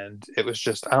 And it was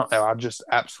just, I don't know, I just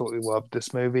absolutely loved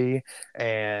this movie.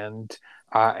 And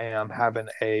I am having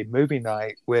a movie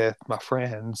night with my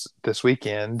friends this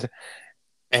weekend,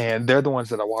 and they're the ones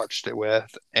that I watched it with,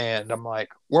 and I'm like,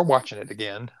 we're watching it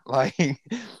again. Like,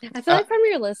 I feel like from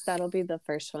your list, that'll be the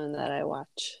first one that I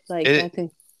watch. Like, I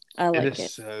think I like it. It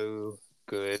is so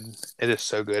good. It is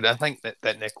so good. I think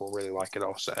that Nick will really like it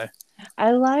also.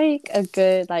 I like a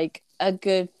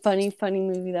good funny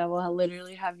movie that will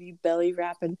literally have you belly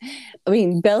laughing,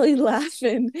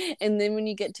 and then when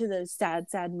you get to those sad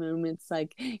moments,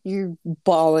 like you're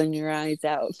bawling your eyes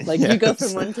out, like you go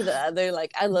from one to the other.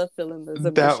 Like I love feeling those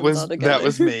emotions all together. That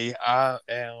was me. I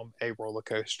am a roller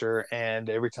coaster, and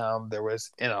every time there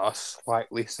was a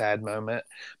slightly sad moment,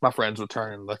 my friends would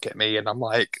turn and look at me, and I'm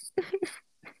like.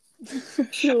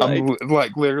 I'm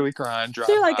like literally crying.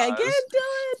 You're like, I can't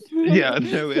do it. Yeah,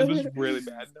 no, it was really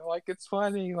bad. No, like it's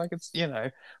funny, like it's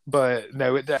but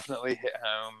no, it definitely hit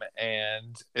home,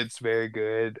 and it's very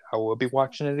good. I will be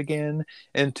watching it again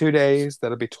in 2 days.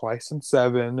 That'll be twice in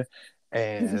 7,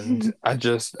 and I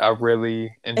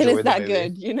really enjoyed it. It is that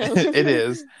good, It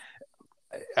is.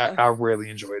 I really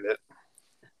enjoyed it.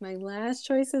 My last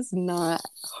choice is not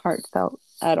heartfelt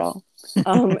at all.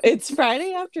 It's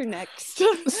Friday After Next.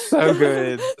 So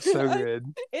good.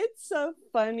 It's so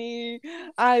funny.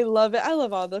 I love it. I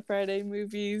love all the Friday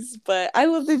movies, but I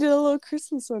love they did a little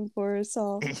Christmas one for us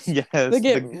all. Yes. They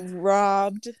get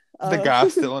robbed. The guy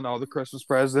stealing all the Christmas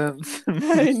presents.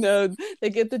 I know.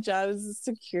 They get the job as a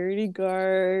security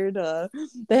guard.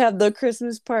 They have the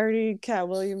Christmas party. Cat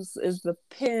Williams is the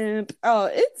pimp. Oh,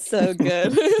 it's so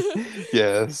good.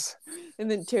 Yes.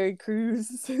 And then Terry Crews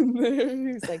is in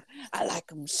there. He's like, I like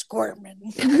them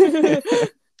squirming.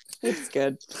 It's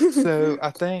good. So I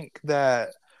think that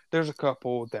there's a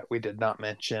couple that we did not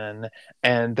mention,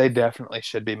 and they definitely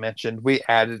should be mentioned. We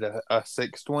added a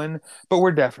sixth one, but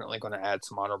we're definitely going to add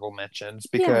some honorable mentions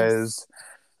because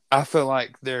I feel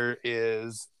like there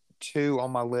is 2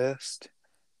 on my list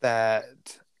that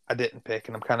I didn't pick,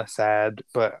 and I'm kind of sad,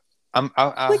 but I don't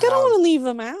want to leave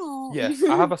them out. Yes,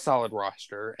 I have a solid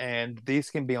roster, and these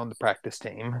can be on the practice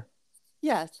team.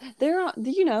 Yes, they're on.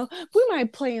 We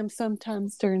might play them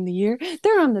sometimes during the year.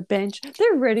 They're on the bench.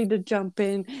 They're ready to jump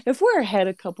in. If we're ahead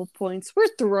a couple points, we're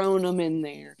throwing them in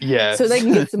there. Yes, so they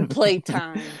can get some play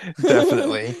time.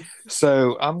 Definitely.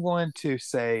 So I'm going to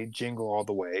say "Jingle All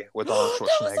the Way" with Arnold Schwarzenegger.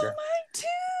 That was on mine too.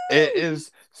 It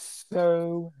is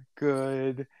so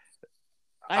good.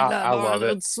 I love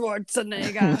Arnold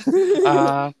Schwarzenegger.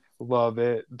 I love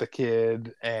it. The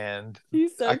kid, and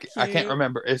he's so cute. I can't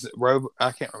remember. Is it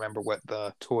I can't remember what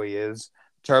the toy is.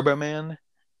 Turbo Man.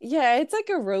 Yeah, it's like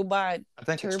a robot. I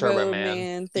think it's Turbo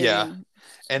Man thing. Yeah,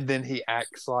 and then he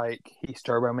acts like he's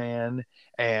Turbo Man,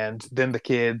 and then the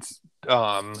kid's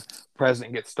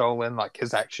present gets stolen, like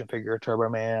his action figure Turbo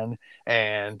Man,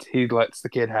 and he lets the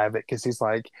kid have it because he's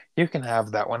like, "You can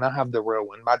have that one. I have the real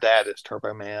one. My dad is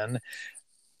Turbo Man."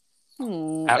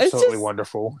 Absolutely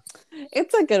wonderful.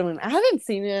 It's a good one. I haven't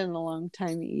seen it in a long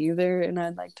time either, and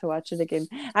I'd like to watch it again.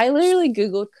 I literally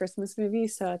Googled Christmas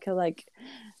movies so I could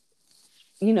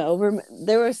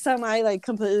there were some I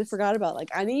completely forgot about. Like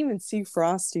I didn't even see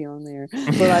Frosty on there,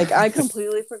 but I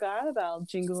completely forgot about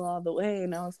Jingle All the Way,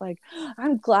 and I was like,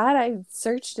 I'm glad I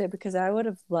searched it because I would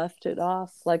have left it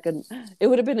off. It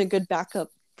would have been a good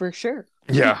backup for sure.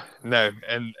 Yeah, no,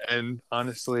 and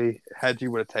honestly, had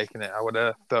you would have taken it, I would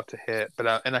have felt a hit. But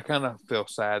I kind of feel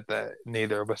sad that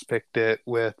neither of us picked it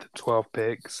with 12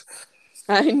 picks.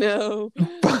 I know,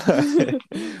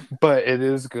 but it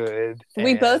is good.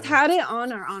 We both had it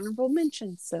on our honorable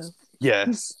mentions, so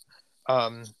yes.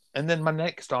 And then my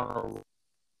next honorable.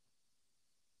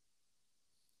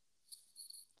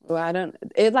 Well, I don't.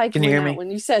 It Can you hear me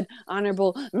when you said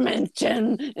honorable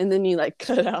mention, and then you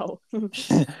cut out.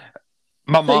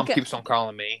 My mom keeps on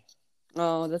calling me.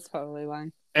 Oh, that's probably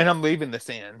why. And I'm leaving this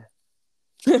in.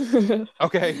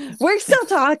 Okay. We're still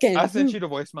talking. I sent you to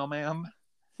voicemail, ma'am.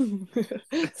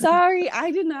 Sorry, I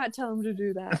did not tell him to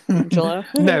do that, Angela.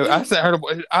 No, I sent her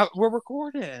to. We're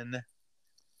recording.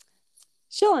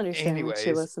 She'll understand when she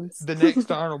Anyways, listens. the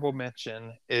next honorable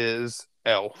mention is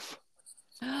Elf.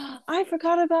 I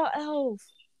forgot about Elf.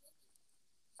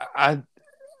 I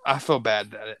I feel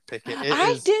bad that I didn't pick it.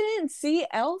 I didn't see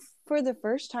Elf for the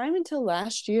first time until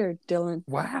last year, Dylan.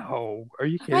 Wow. Are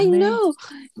you kidding I me? know.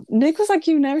 Nick was like,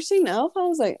 "You've never seen Elf?" I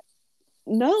was like,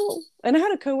 "No." And I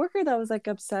had a coworker that was like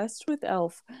obsessed with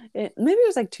Elf. Maybe it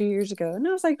was like 2 years ago, and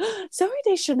I was like, "Zoe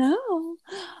Deschanel,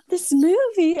 this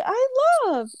movie I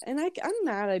love." And I'm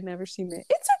mad I'd never seen it.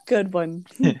 It's a good one.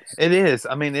 It is.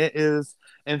 I mean, it is.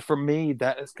 And for me,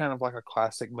 that is kind of like a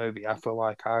classic movie. I feel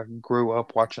like I grew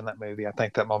up watching that movie. I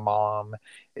think that my mom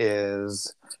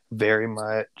is very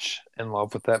much in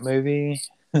love with that movie.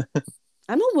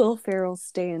 I'm a Will Ferrell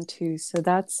stan too, so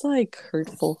that's like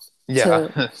hurtful. Yeah.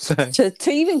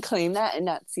 To even claim that and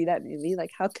not see that movie,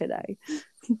 like how could I?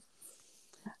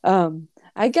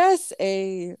 I guess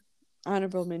a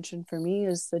honorable mention for me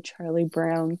is the Charlie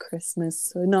Brown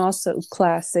Christmas, and also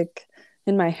classic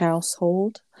in my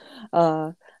household.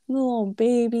 The little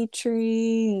baby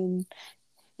tree,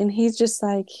 and he's just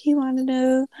like, he want to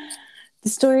know the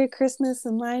story of Christmas,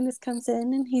 and Linus comes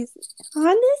in and he's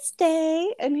on this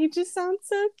day, and he just sounds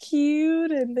so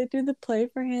cute, and they do the play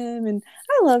for him, and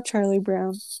I love Charlie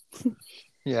Brown.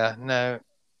 Yeah, no,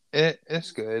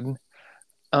 it's good.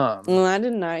 Well, I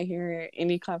did not hear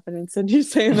any confidence in you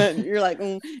saying that. You're like,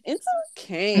 it's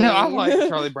okay. No, I like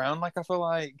Charlie Brown. Like, I feel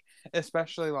like,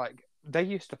 especially like they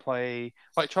used to play,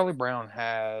 like Charlie Brown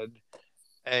had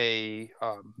a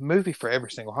movie for every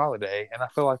single holiday, and I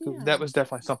feel like that was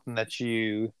definitely something that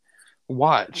you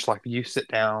watch. Like, you sit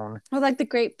down, or like the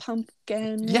Great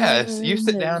Pumpkin. yes, you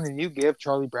sit down and you give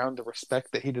Charlie Brown the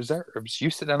respect that he deserves.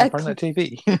 You sit down in front of that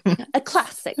TV. A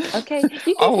classic, okay?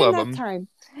 You give him that time,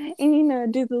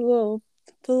 and do the little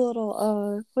the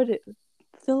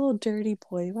little dirty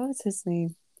boy. What was his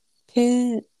name?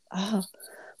 What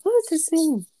was his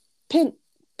name?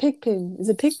 Pigpen. Is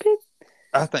it Pigpen?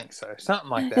 I think so, something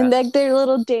like that. And like their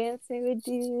little dance they would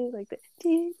do, like the,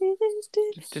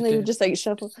 and they would just like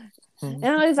shuffle. And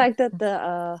I always like that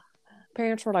the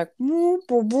parents were like,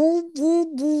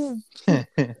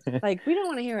 like, we don't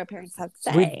want to hear what parents have to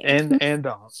say. And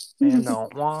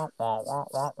don't. Wah, wah, wah,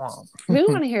 wah, wah. We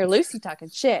want to hear Lucy talking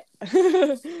shit.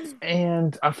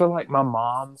 And I feel like my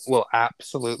mom will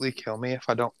absolutely kill me if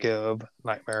I don't give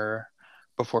Nightmare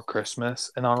Before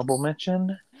Christmas an honorable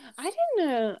mention. I didn't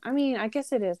know. I mean, I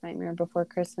guess it is Nightmare Before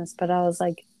Christmas, but I was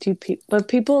like, but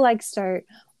people like start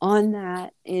on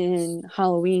that in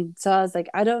Halloween. So I was like,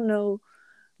 I don't know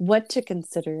what to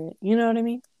consider it. You know what I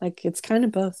mean? Like, it's kind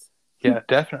of both. Yeah,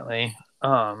 definitely.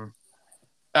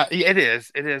 It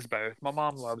is both. My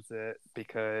mom loves it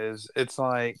because it's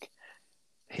like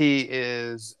he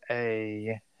is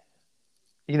a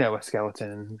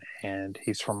skeleton, and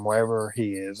he's from wherever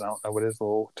he is. I don't know what his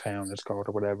little town is called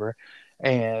or whatever.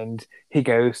 And he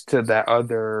goes to that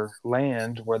other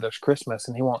land where there's Christmas,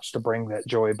 and he wants to bring that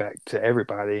joy back to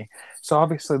everybody. So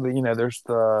obviously, there's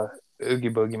the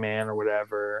Oogie Boogie Man or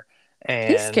whatever.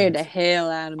 And he scared the hell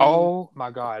out of me. Oh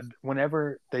my God.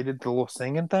 Whenever they did the little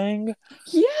singing thing.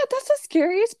 Yeah, that's the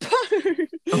scariest part.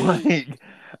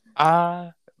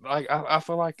 I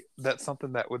feel like that's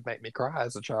something that would make me cry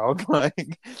as a child.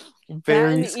 Like,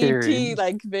 very scary. E.T.,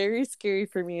 like, very scary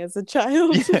for me as a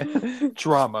child. Yeah,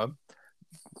 drama.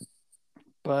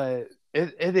 But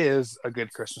it is a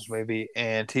good Christmas movie,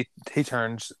 and he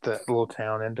turns that little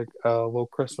town into a little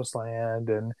Christmas land,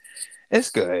 and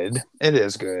it's good. It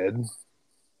is good.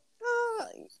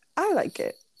 I like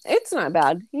it. It's not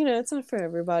bad. It's not for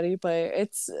everybody, but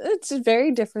it's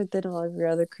very different than all of your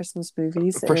other Christmas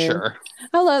movies. For sure.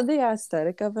 I love the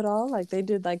aesthetic of it all. Like, they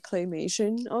did like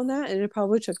claymation on that, and it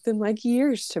probably took them like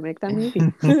years to make that movie.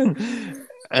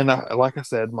 And like I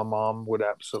said, my mom would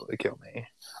absolutely kill me.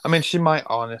 I mean, she might,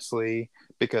 honestly,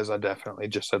 because I definitely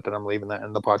just said that I'm leaving that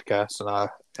in the podcast,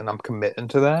 and I'm committing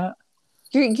to that.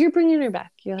 You're bringing her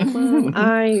back. You're like, Mom,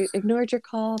 I ignored your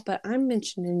call, but I'm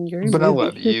mentioning your movie. But I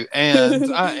love you,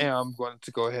 and I am going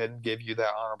to go ahead and give you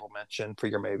that honorable mention for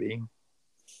your movie.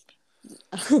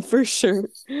 For sure.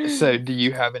 So, do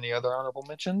you have any other honorable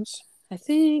mentions? I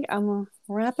think I'm gonna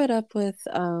wrap it up with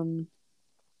I'm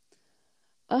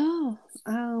gonna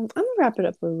wrap it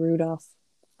up with Rudolph.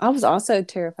 I was also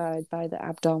terrified by the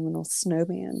abdominal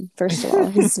snowman. First of all,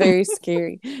 he's very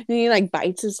scary, and he like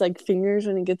bites his like fingers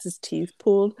when he gets his teeth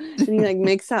pulled, and he like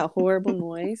makes that horrible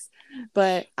noise.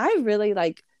 But I really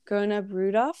like growing up,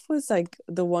 Rudolph was like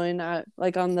the one I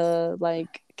like on the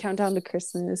like countdown to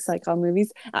Christmas, like on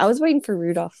movies. I was waiting for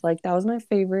Rudolph. Like that was my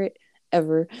favorite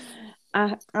ever.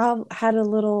 I had a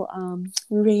little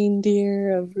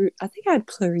reindeer of I think I had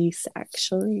Clarice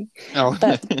actually, Oh,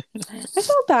 but I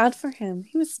felt bad for him.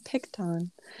 He was picked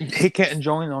on. he couldn't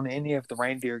join on any of the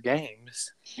reindeer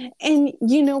games. And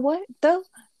you know what though?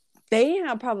 They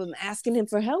had a problem asking him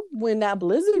for help when that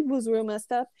blizzard was real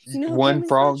messed up. You know who One came in clutch?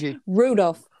 froggy,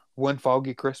 Rudolph. one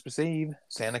foggy Christmas Eve,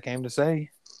 Santa came to say.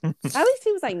 At least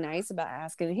he was like nice about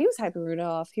asking. He was hyping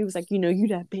Rudolph. He was like, you know, you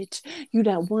that bitch, you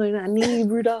that one I need,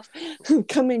 Rudolph,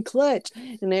 come in clutch.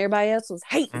 And everybody else was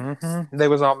hating, They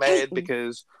was all mad hating.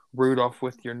 because Rudolph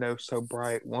with your nose so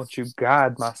bright, won't you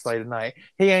guide my sleigh tonight?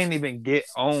 He ain't even get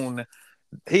on.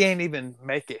 He ain't even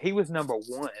make it. He was number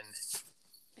one.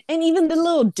 And even the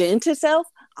little dentist elf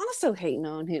also hating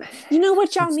on him. You know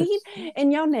what y'all need?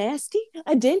 And y'all nasty?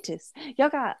 A dentist. Y'all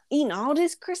got eating all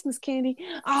this Christmas candy,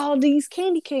 all these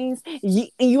candy canes.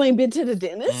 You ain't been to the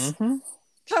dentist?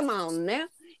 Come on now.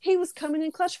 He was coming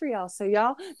in clutch for y'all, so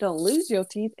y'all don't lose your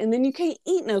teeth, and then you can't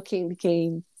eat no candy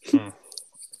cane.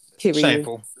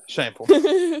 Shameful.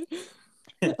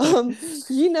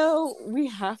 You know, we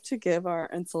have to give our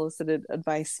unsolicited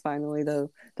advice finally, though.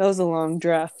 That was a long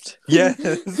draft. Yes.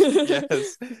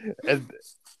 And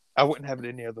I wouldn't have it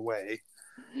any other way.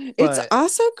 It's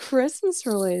also Christmas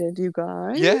related, you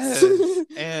guys. Yes.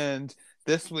 And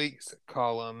this week's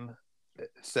column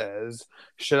says,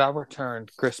 should I return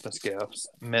Christmas gifts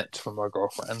meant for my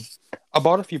girlfriend? I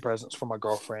bought a few presents for my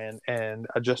girlfriend, and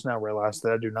I just now realized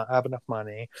that I do not have enough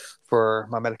money for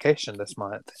my medication this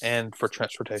month and for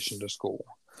transportation to school.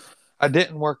 I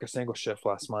didn't work a single shift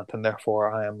last month, and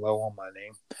therefore I am low on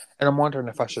money, and I'm wondering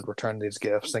if I should return these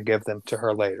gifts and give them to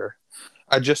her later.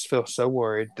 I just feel so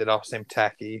worried that I'll seem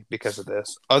tacky because of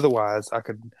this. Otherwise, I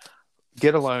could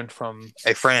get a loan from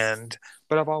a friend,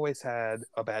 but I've always had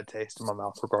a bad taste in my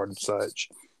mouth regarding such.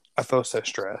 I feel so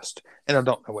stressed, and I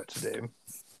don't know what to do.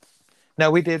 Now,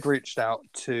 we did reach out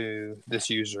to this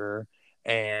user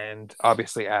and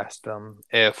obviously asked them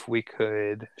if we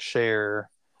could share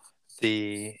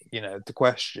the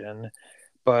question,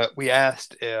 but we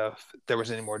asked if there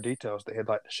was any more details that he'd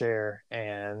like to share,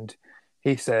 and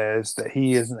he says that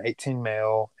he is an 18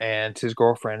 male and his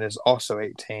girlfriend is also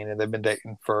 18, and they've been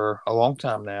dating for a long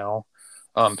time now,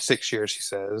 6 years, he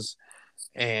says.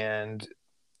 And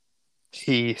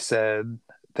he said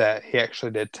that he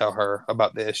actually did tell her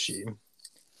about the issue.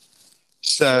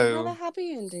 So, had a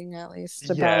happy ending, at least,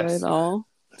 about it all.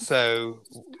 So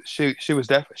she was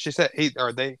definitely, she said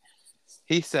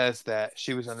he says that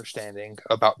she was understanding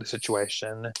about the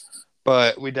situation,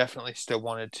 but we definitely still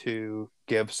wanted to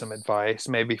give some advice,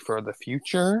 maybe for the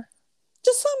future.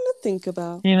 Just something to think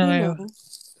about.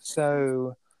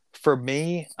 So for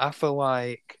me, I feel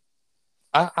like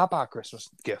I buy Christmas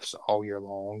gifts all year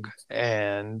long,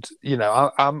 and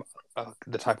I'm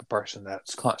the type of person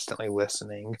that's constantly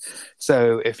listening.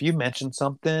 So if you mention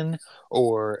something,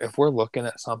 or if we're looking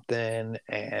at something,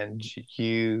 and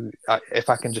if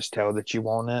I can just tell that you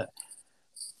want it,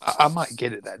 I might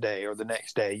get it that day or the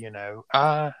next day.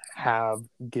 I have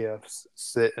gifts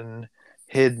sitting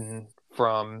hidden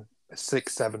from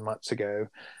 6-7 months ago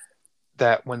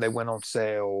that when they went on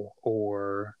sale,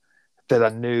 or that I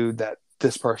knew that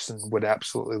this person would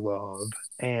absolutely love.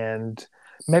 And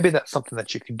maybe that's something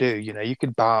that you could do. You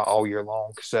could buy all year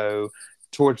long. So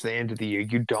towards the end of the year,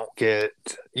 you don't get,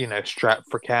 strapped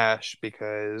for cash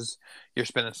because you're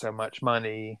spending so much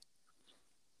money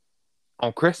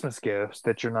on Christmas gifts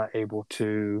that you're not able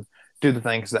to do the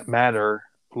things that matter,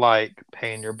 like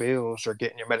paying your bills or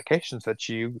getting your medications that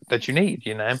you need.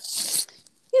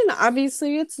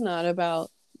 Obviously it's not about,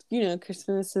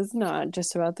 Christmas is not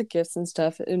just about the gifts and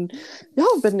stuff. And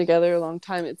y'all have been together a long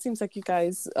time. It seems like you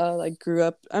guys like grew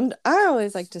up. I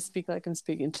always like to speak like I'm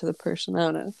speaking to the person.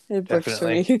 I don't know. It works for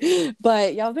me.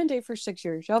 But y'all have been dating for 6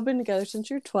 years. Y'all have been together since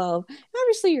you're 12.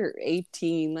 Obviously you're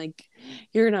 18. Like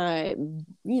you're not,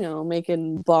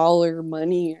 making baller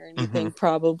money or anything.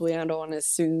 Probably. I don't want to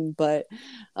assume, but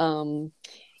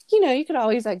you could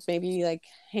always like maybe like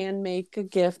hand make a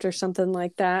gift or something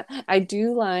like that. I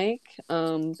do like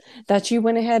that you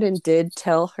went ahead and did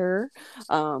tell her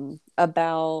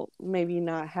about maybe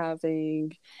not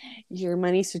having your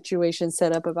money situation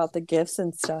set up about the gifts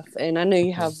and stuff. And I know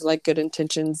you have like good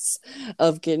intentions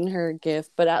of getting her a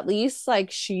gift, but at least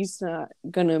like she's not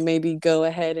gonna maybe go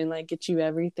ahead and like get you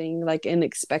everything like and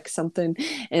expect something.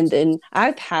 And then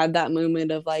I've had that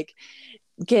moment of like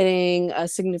getting a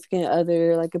significant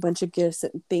other like a bunch of gifts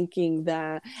and thinking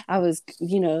that I was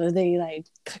they like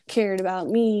cared about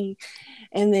me,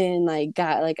 and then like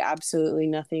got like absolutely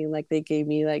nothing. Like they gave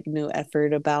me like no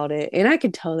effort about it, and I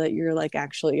could tell that you're like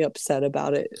actually upset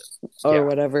about it or Yeah,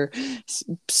 whatever.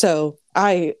 So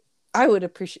I would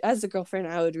appreciate, as a girlfriend,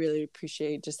 I would really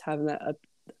appreciate just having that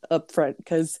up front,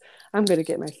 because I'm gonna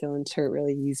get my feelings hurt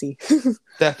really easy.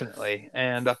 definitely.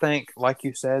 And I think, like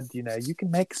you said, you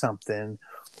can make something,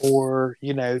 or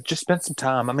just spend some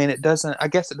time. I mean, I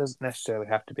guess it doesn't necessarily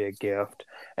have to be a gift.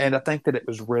 And I think that it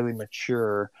was really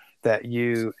mature that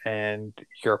you and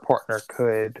your partner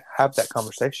could have that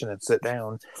conversation and sit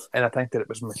down. And I think that it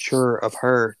was mature of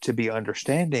her to be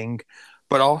understanding,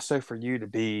 but also for you to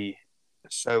be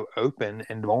so open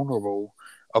and vulnerable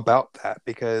about that,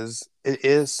 because it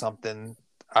is something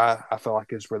I feel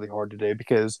like is really hard to do,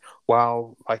 because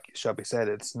while, like Shelby said,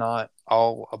 it's not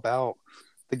all about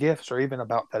the gifts or even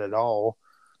about that at all.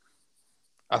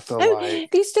 I feel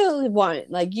like You still want,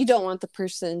 like, you don't want the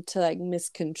person to like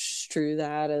misconstrue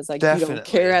that as like you don't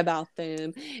care definitely, about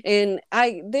them. And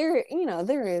there,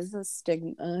 there is a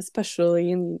stigma,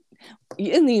 especially in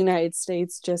the United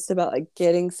States, just about like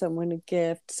getting someone a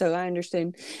gift. So I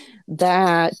understand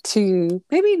that too.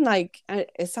 Maybe like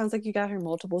it sounds like you got her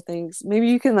multiple things. Maybe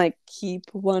you can like keep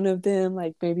one of them,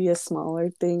 like maybe a smaller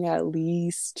thing at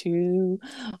least too,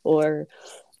 or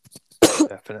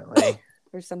definitely,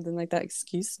 or something like that.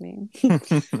 Excuse me.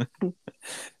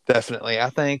 definitely. I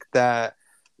think that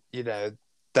you know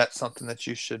that's something that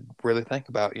you should really think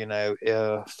about.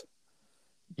 If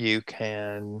you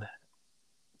can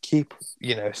keep,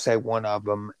 say one of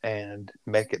them and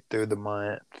make it through the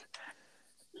month.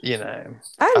 You know,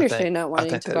 I I think understand not I wanting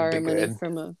think to that would borrow be money good.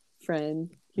 from a friend.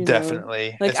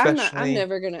 Definitely, Like I'm especially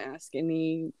never gonna ask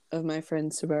any of my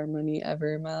friends to borrow money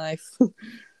ever in my life.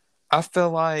 I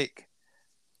feel like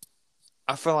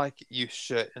you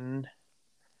shouldn't,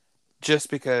 just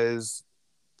because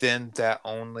then that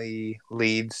only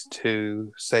leads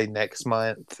to, say, next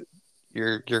month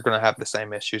you're going to have the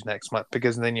same issues next month,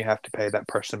 because then you have to pay that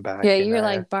person Yeah, back. you're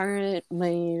like borrowing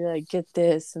money to like get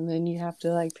this, and then you have to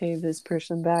like pay this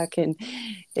person back, and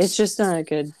it's just not a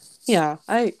good. Yeah,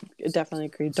 I definitely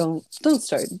agree. Don't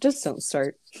start. Just don't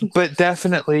start. But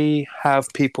definitely have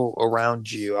people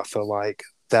around you, I feel like,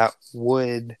 that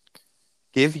would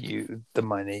give you the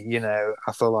money.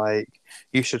 I feel like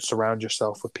you should surround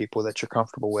yourself with people that you're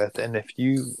comfortable with, and if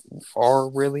you are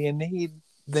really in need,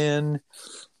 then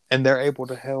and they're able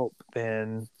to help,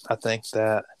 then I think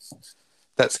that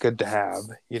that's good to have,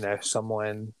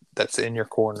 someone that's in your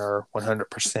corner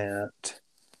 100%.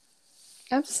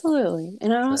 Absolutely.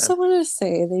 And I So, also want to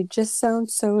say they just sound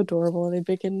so adorable. They've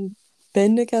been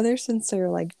together since they were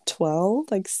like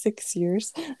 12, like 6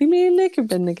 years. Like me and Nick have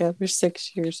been together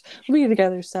 6 years. We'll be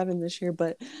together 7 this year,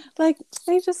 but like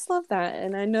I just love that.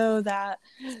 And I know that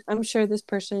I'm sure this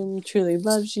person truly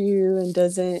loves you and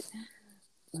doesn't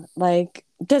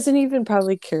even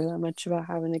probably care that much about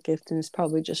having a gift, and is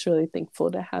probably just really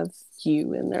thankful to have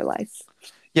you in their life.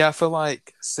 yeah, I feel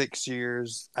like 6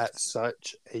 years at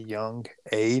such a young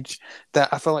age, that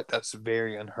I feel like that's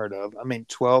very unheard of. I mean,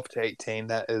 12 to 18,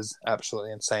 that is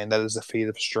absolutely insane. That is a feat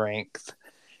of strength.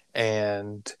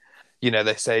 And,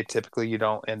 they say typically you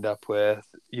don't end up with,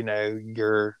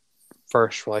 your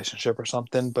first relationship or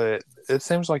something, but it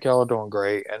seems like y'all are doing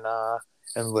great, and I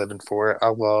am living for it. I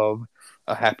love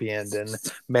a happy ending.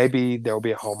 Maybe there'll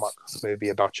be a Hallmark movie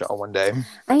about y'all one day.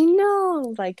 I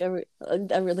know, like a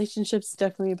relationship's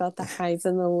definitely about the highs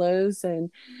and the lows,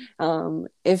 and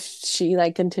if she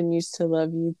like continues to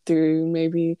love you through,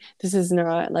 maybe this is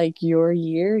not like your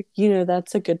year,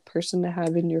 that's a good person to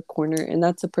have in your corner, and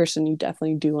that's a person you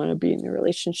definitely do want to be in a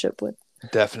relationship with.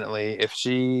 Definitely. If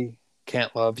she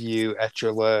can't love you at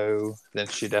your low, then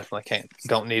she definitely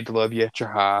don't need to love you at your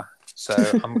high.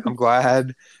 So I'm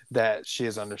glad that she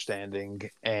is understanding.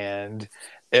 And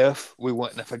if we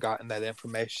wouldn't have gotten that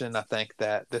information, I think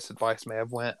that this advice may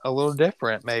have went a little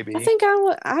different, I maybe. think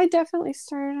I definitely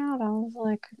started out. I was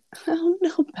like, I don't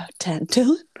know about that,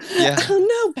 Dylan. I Yeah. don't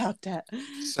know about that.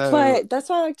 So But that's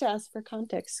why I like to ask for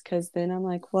context, because then I'm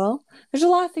like, well, there's a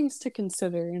lot of things to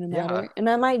consider in a yeah. matter, and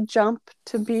I might jump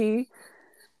to be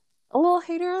a little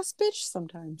hater ass bitch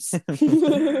sometimes.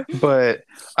 But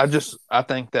I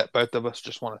think that both of us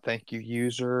just want to thank you,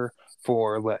 user,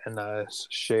 for letting us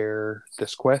share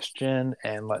this question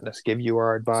and letting us give you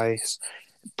our advice.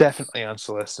 Definitely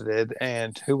unsolicited,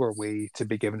 and who are we to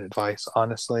be giving advice,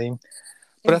 honestly?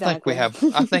 But Exactly.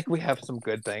 I think we have some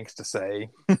good things to say.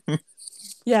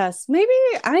 Yes, maybe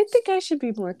I think I should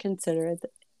be more considerate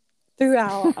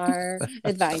throughout our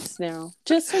advice now,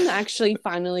 just from actually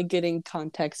finally getting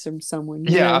context from someone,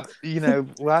 you know. Yeah,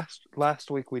 last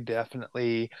week we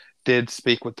definitely did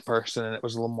speak with the person and it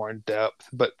was a little more in depth,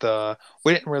 but the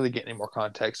we didn't really get any more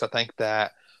context. I think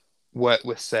that what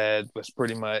was said was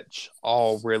pretty much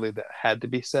all really that had to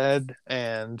be said,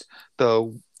 and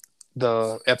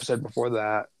the episode before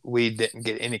that we didn't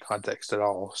get any context at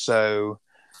all. So,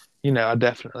 I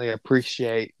definitely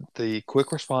appreciate the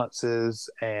quick responses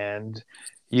and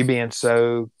you being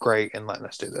so great and letting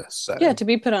us do this. Yeah, So, to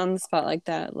be put on the spot like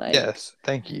that, like, yes,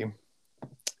 thank you.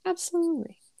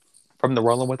 absolutely. From the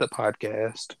Rolling With It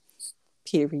podcast.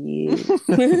 Period.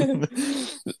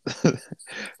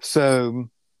 So,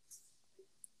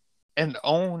 and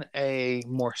on a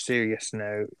more serious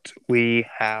note, we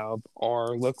have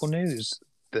our local news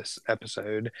this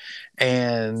episode.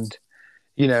 And,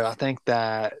 I think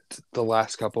that the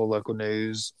last couple of local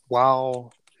news,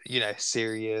 while,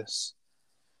 serious,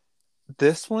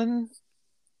 this one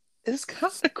is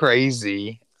kind of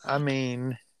crazy. I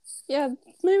mean, Yeah,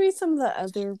 maybe some of the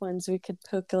other ones we could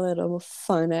poke a little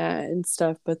fun at and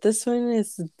stuff, but this one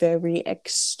is very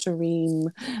extreme.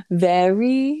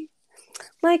 Very,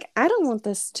 like, I don't want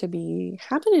this to be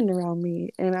happening around me,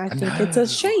 and I I think it's a know,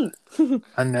 shame.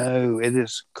 I know it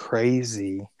is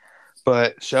crazy.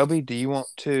 But Shelby, do you want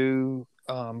to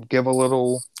give a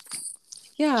little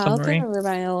Yeah, I'll give summary?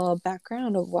 everybody a little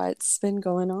background of what's been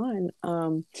going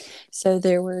on. So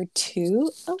there were two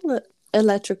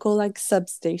electrical like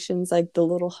substations, like the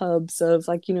little hubs of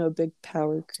like, a big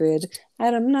power grid.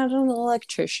 I'm not an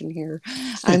electrician here.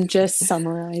 I'm just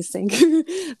summarizing.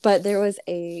 But there was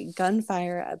a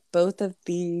gunfire at both of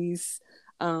these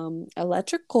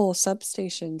electrical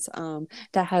substations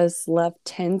that has left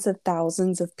tens of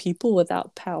thousands of people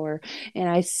without power. And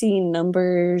I see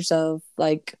numbers of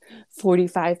like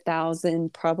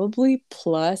 45,000 probably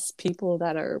plus people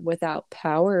that are without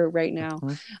power right now.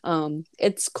 Mm-hmm.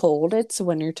 It's cold, it's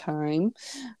wintertime,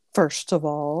 first of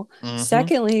all. Mm-hmm.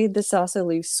 Secondly, this also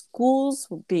leaves schools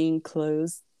being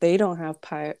closed. They don't have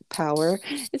power.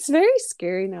 It's very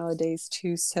scary nowadays,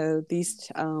 too. So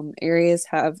these areas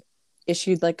have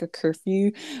issued like a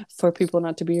curfew for people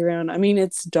not to be around. I mean,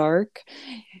 it's dark.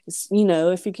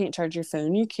 If you can't charge your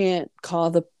phone, you can't call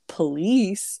the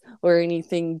police or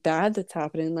anything bad that's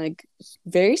happening. Like,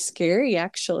 very scary,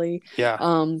 actually.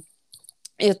 Yeah.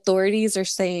 Authorities are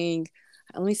saying,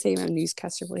 let me say my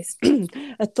newscaster voice.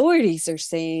 Authorities are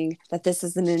saying that this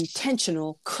is an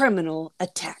intentional criminal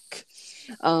attack.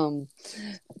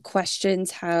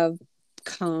 Questions have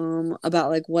come about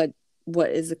like what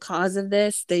is the cause of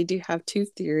this. They do have two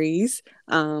theories.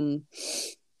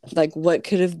 Like what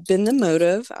could have been the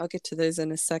motive. I'll get to those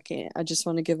in a second. I just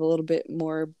want to give a little bit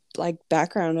more like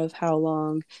background of how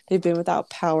long they've been without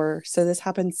power. So this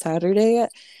happened Saturday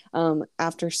at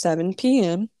after 7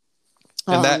 p.m.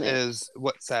 And that is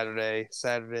what Saturday?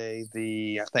 Saturday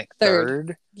the I think third.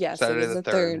 third. Yes, Saturday it is the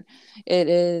the third. It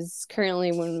is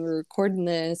currently, when we're recording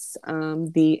this,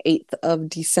 the 8th of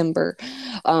December.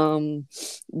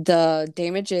 The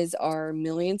damages are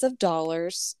millions of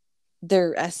dollars.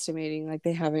 They're estimating, like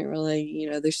they haven't really,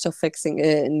 they're still fixing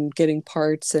it and getting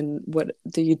parts, and what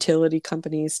the utility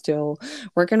company is still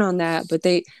working on that. But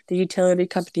the utility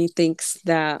company thinks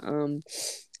that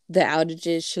the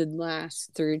outages should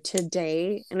last through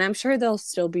today, and I'm sure there'll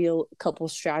still be a couple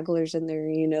stragglers in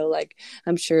there, like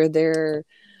I'm sure they're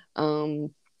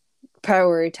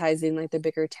prioritizing like the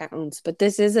bigger towns, but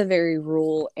this is a very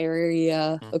rural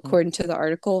area. According to the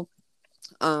article,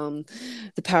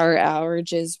 the power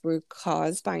outages were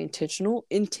caused by intentional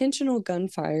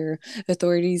gunfire.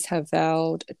 Authorities have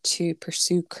vowed to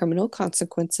pursue criminal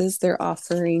consequences. They're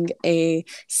offering a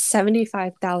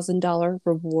 $75,000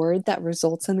 reward that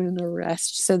results in an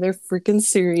arrest. So they're freaking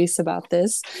serious about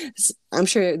this. I'm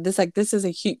sure this is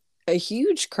a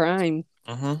huge crime.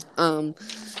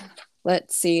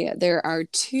 Let's see. There are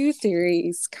two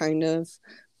theories, kind of.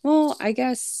 Well, I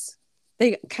guess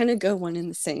they kind of go one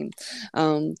and the same.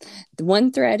 The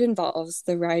one thread involves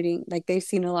the writing, like they've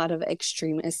seen a lot of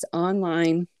extremists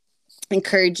online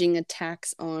encouraging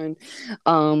attacks on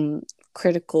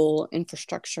critical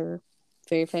infrastructure.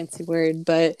 Very fancy word,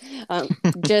 but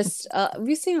just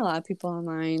we've seen a lot of people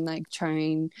online like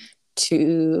trying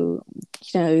to,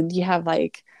 you have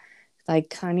like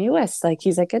Kanye West, like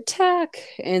he's like attack,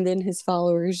 and then his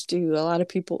followers do. A lot of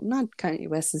people, not Kanye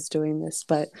West is doing this,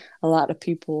 but a lot of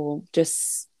people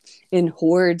just in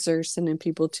hordes are sending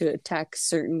people to attack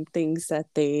certain things that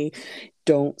they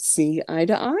don't see eye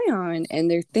to eye on,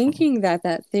 and they're thinking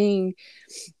that thing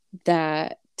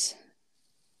that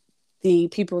the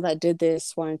people that did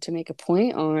this wanted to make a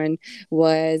point on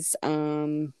was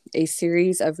a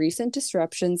series of recent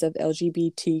disruptions of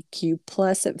LGBTQ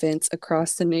plus events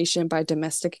across the nation by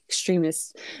domestic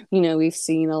extremists. You know, we've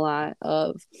seen a lot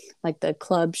of like the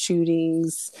club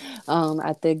shootings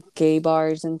at the gay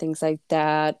bars and things like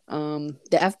that. The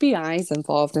FBI is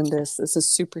involved in this. This is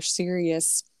super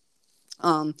serious.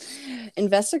 um,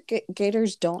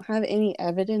 Investigators don't have any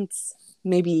evidence,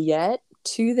 maybe yet,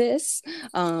 to this,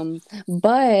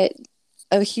 but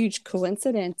a huge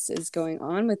coincidence is going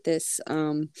on with this.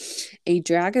 A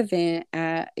drag event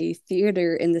at a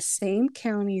theater in the same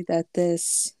county that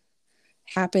this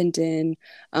happened in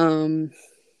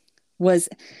was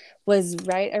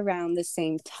right around the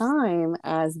same time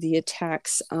as the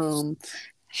attacks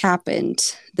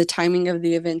happened. The timing of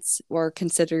the events were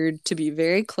considered to be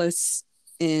very close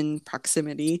in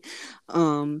proximity.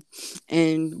 And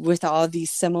with all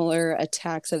these similar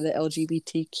attacks of the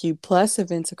LGBTQ plus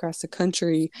events across the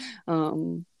country,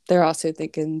 they're also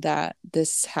thinking that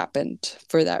this happened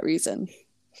for that reason.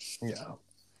 Yeah.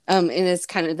 And it's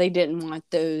kind of, they didn't want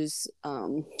those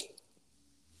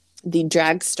the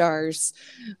drag stars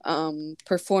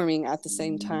performing at the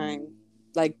same time,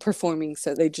 like performing,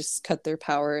 so they just cut their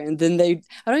power. And then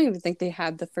I don't even think they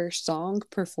had the first song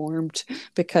performed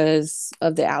because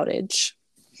of the outage.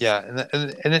 Yeah,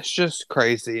 and it's just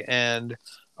crazy. And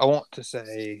I want to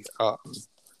say,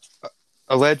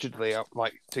 allegedly,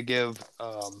 like to give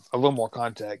a little more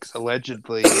context.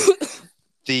 Allegedly,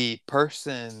 the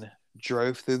person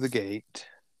drove through the gate.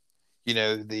 You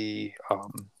know, the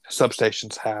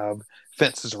substations have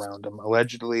fences around them.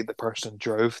 Allegedly, the person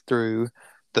drove through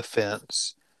the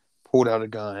fence, pulled out a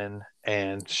gun,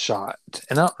 and shot.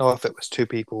 And I don't know if it was two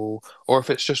people or if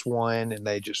it's just one and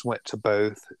they just went to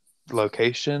both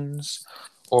locations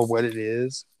or what it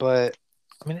is. But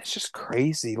I mean, it's just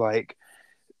crazy. Like,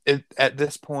 at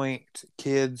this point,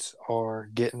 kids are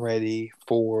getting ready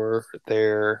for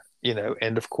their,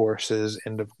 end of courses,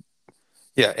 end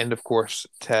of course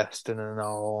test and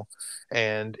all.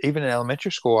 And even in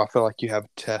elementary school, I feel like you have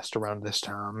tests around this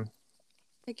time.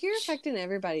 Like, you're affecting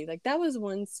everybody. Like, that was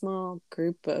one small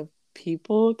group of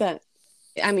people that,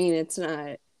 I mean, it's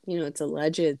not, it's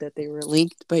alleged that they were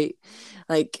linked, but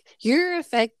like, you're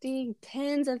affecting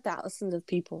tens of thousands of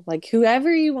people. Like,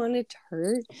 whoever you wanted to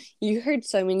hurt, you hurt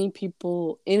so many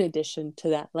people in addition to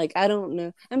that. Like, I don't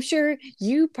know. I'm sure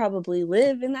you probably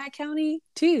live in that county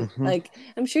too. Mm-hmm. Like,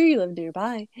 I'm sure you live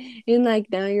nearby. And like,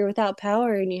 now you're without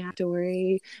power and you have to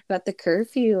worry about the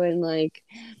curfew, and like,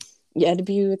 you had to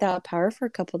be without power for a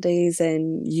couple days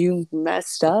and you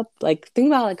messed up. Like, think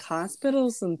about like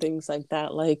hospitals and things like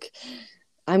that. Like,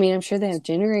 I mean, I'm sure they have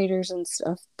generators and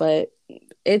stuff, but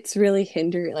it's really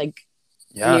hindering, like,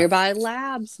 Yeah, nearby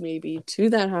labs maybe to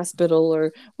that hospital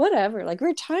or whatever, like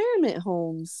retirement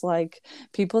homes, like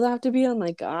people that have to be on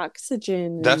like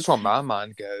oxygen. And that's where my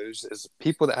mind goes, is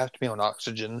people that have to be on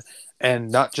oxygen,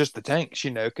 and not just the tanks,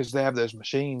 because they have those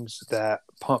machines that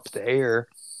pump the air.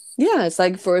 yeah, it's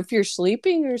like for if you're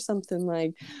sleeping or something,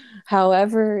 like,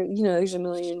 however, there's a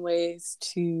million ways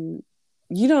to,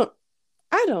 you don't,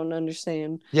 I don't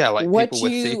understand Yeah, like people what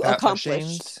with you CPAP accomplished.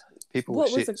 machines. People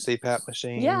with What was it? CPAP Yeah,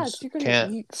 machines if you're gonna,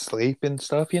 can't sleep and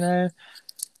stuff.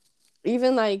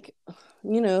 even like,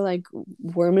 like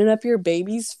warming up your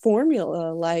baby's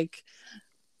formula, like,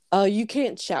 you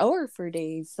can't shower for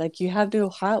days, like you have no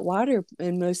hot water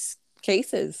in most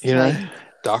cases, You know, like.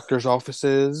 doctors'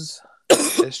 offices.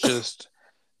 It's just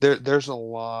there's a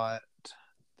lot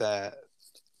that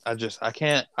I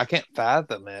can't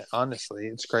fathom it, honestly.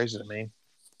 It's crazy to me.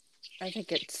 I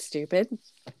think it's stupid.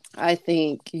 I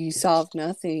think you solve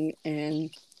nothing and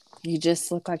you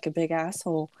just look like a big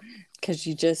asshole because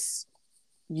you just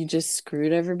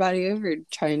screwed everybody over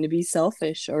trying to be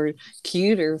selfish or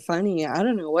cute or funny. I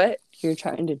don't know what you're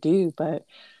trying to do, but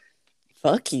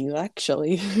fuck you,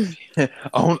 actually.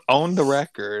 On the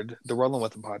record, the Rolling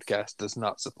with the podcast does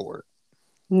not support.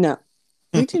 No,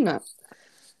 we do not.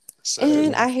 So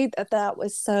And I hate that that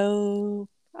was so,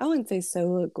 I wouldn't say so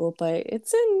local, but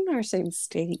it's in our same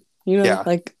state, yeah,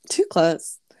 like too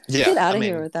close. yeah. Get out I of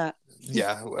here mean, with that.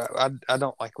 yeah. I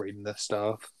don't like reading this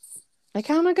stuff. Like,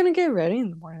 how am I going to get ready in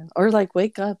the morning? Or like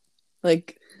wake up?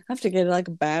 Like, I have to get like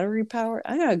a battery power.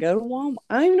 I gotta go to Walmart.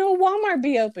 I don't even know Walmart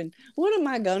be open. What am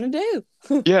I gonna do?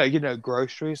 Yeah,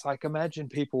 groceries. Like, imagine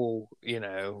people,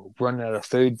 running out of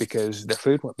food because their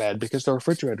food went bad because their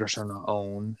refrigerators are not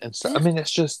on and stuff. I Yeah,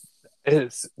 mean,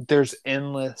 there's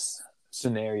endless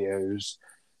scenarios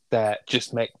that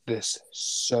just make this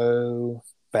so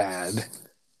bad.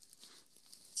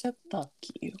 so fuck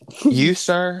you. You,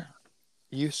 sir,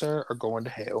 are going to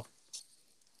hell.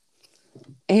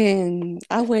 And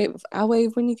I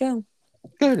wave when you go.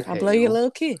 Go to I blow you a hell.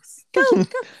 little kiss. Go on,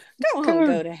 Go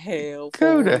go to hell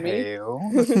go for to me.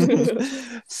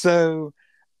 hell. So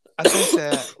I think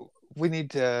that we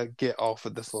need to get off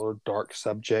of this little dark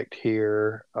subject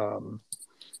here,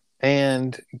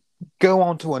 and go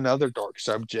on to another dark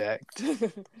subject.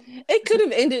 It could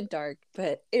have ended dark,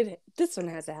 but this one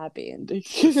has a happy ending.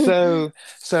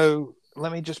 So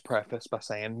let me just preface by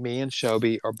saying me and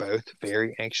Shelby are both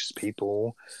very anxious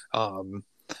people. Um,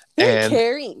 Very and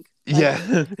caring, by the way.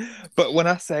 yeah, but when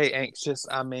I say anxious,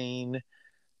 I mean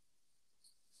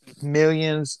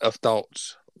millions of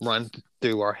thoughts run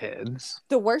through our heads.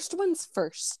 The worst ones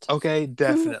first. Okay,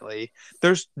 definitely.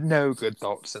 There's no good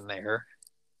thoughts in there.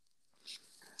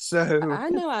 So, I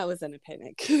know I was in a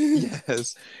panic.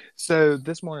 yes. So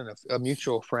this morning, a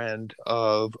mutual friend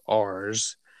of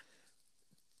ours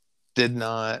did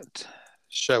not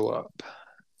show up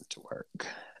to work.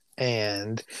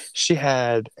 And she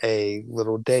had a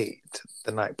little date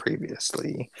the night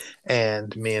previously.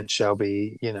 And me and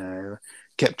Shelby,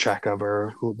 kept track of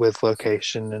her with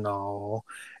location and all.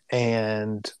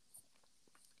 And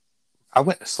I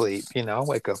went to sleep, I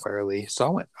wake up early.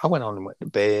 So I went on and went to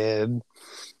bed.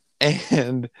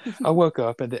 And I woke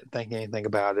up and didn't think anything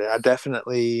about it. I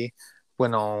definitely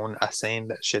went on. I seen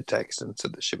that she had texted and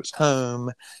said that she was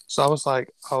home. So I was like,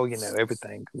 oh,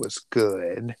 everything was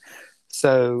good.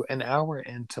 So an hour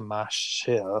into my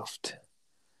shift,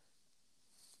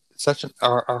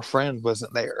 our friend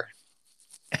wasn't there.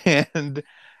 And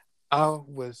I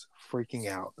was freaking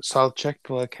out. So I checked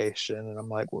the location and I'm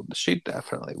like, well, she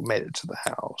definitely made it to the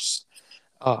house.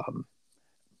 Um,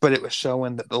 but it was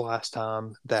showing that the last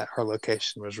time that her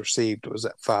location was received was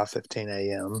at 5:15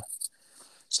 a.m.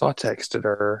 So I texted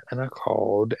her and I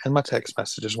called, and my text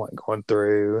messages weren't going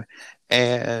through,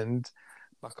 and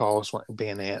my calls weren't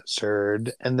being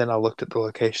answered. And then I looked at the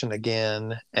location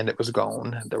again, and it was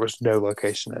gone. There was no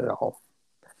location at all.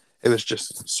 It was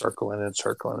just circling and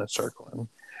circling and circling.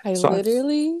 I So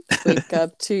literally wake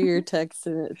up to your text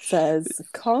and it says,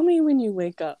 call me when you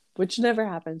wake up, which never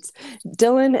happens.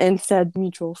 Dylan and said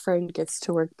mutual friend gets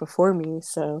to work before me,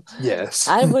 so yes,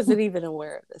 I wasn't even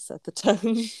aware of this at the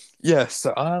time. yes.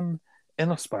 So I'm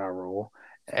in a spiral,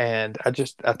 and I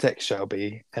text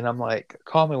Shelby, and I'm like,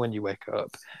 "Call me when you wake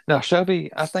up." Now,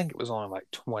 Shelby, I think it was only like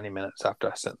 20 minutes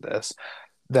after I sent this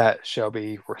that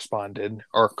Shelby responded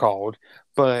or called.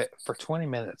 But for 20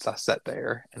 minutes, I sat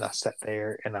there and I sat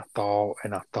there and I thought,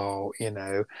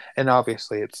 and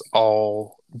obviously it's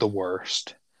all the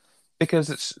worst because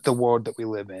it's the world that we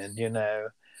live in, She went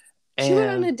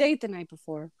on and, a date the night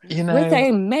before you with know,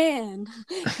 a man.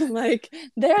 Like,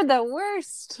 they're the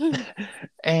worst.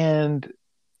 and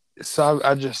so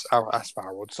I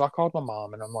spiraled. So I called my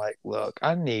mom and I'm like, look,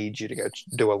 I need you to go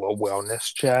do a little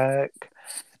wellness check.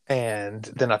 And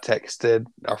then I texted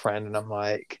our friend and I'm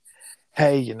like,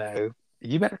 hey,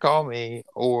 you better call me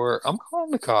or I'm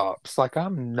calling the cops. Like,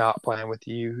 I'm not playing with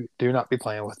you. Do not be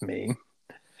playing with me.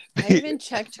 I even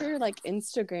checked her like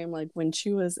Instagram, like when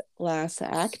she was last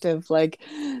active. Like,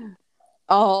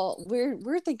 oh,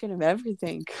 we're thinking of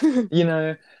everything. you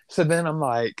know, so then I'm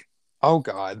like, oh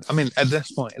God. I mean, at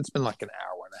this point, it's been like an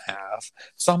hour and a half.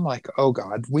 So I'm like, oh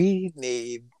God, we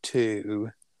need to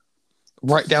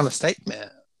write down a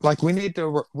statement. Like we need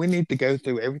to go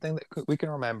through everything that we can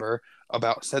remember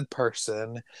about said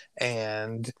person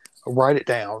and write it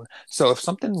down. So if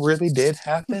something really did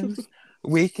happen,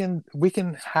 we can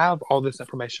have all this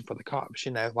information for the cops.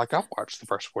 Like I've watched the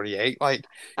first 48. Like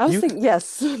I was you, thinking,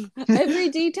 yes, every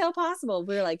detail possible.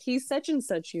 We are like, he's such and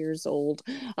such years old.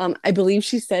 I believe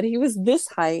she said he was this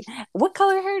height. What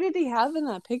color hair did he have in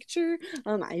that picture?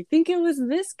 I think it was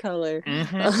this color.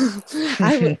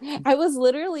 I was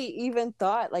literally even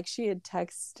thought like she had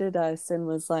texted us and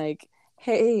was like,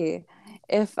 hey,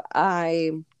 if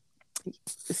I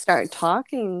start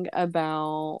talking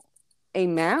about a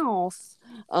mouth,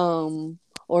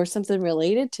 or something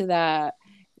related to that,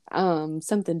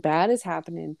 something bad is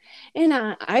happening. And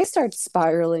I start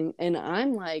spiraling and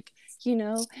I'm like,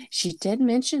 she did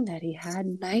mention that he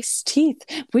had nice teeth,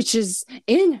 which is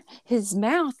in his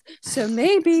mouth. So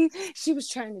maybe she was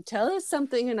trying to tell us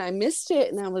something and I missed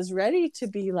it. And I was ready to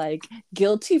be like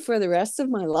guilty for the rest of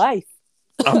my life.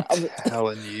 I'm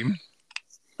telling you.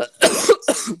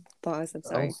 Pause. I'm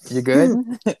sorry. Oh, you good?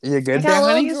 You I good got there, a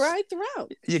little honeys? dry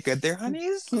throat. You good there,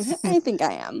 honeys? I think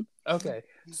I am. Okay.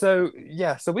 So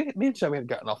yeah, so me and Shelby had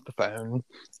gotten off the phone,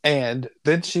 and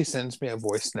then she sends me a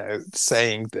voice note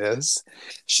saying this.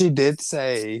 She did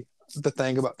say, the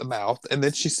thing about the mouth. And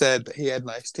then she said that he had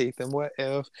nice teeth and what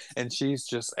if, and she's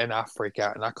just, and I freak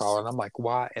out and I call her and I'm like,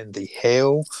 why in the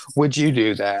hell would you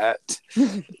do that?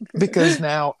 Because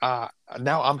now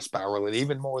I'm spiraling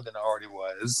even more than I already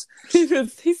was.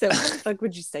 He said, "Why the fuck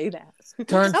would you say that?"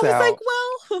 Turns I was out, like,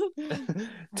 "Well."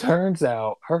 turns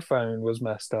out her phone was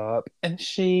messed up and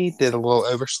she did a little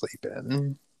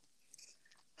oversleeping.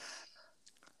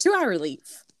 2-hour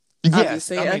relief. Yes,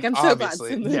 Obviously, I mean, I'm so glad.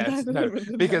 obviously, yes, no,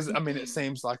 because I mean, it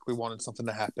seems like we wanted something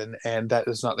to happen, and that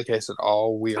is not the case at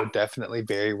all. We are definitely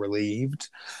very relieved,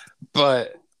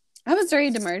 but I was ready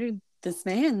to murder this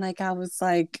man. Like I was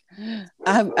like,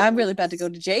 I'm really about to go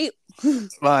to jail.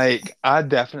 like I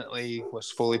definitely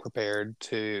was fully prepared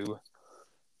to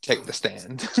take the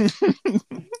stand.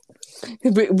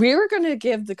 We were going to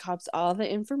give the cops all the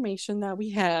information that we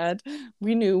had.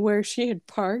 We knew where she had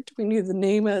parked. We knew the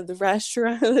name of the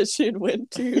restaurant that she had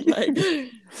went to.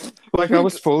 Like I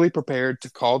was fully prepared to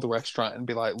call the restaurant and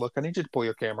be like, "Look, I need you to pull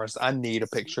your cameras. I need a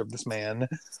picture of this man."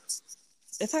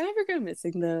 If I ever go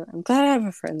missing, though, I'm glad I have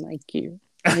a friend like you.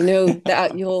 I know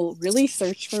that you'll really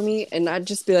search for me and not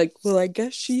just be like, "Well, I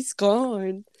guess she's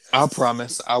gone." I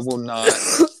promise I will not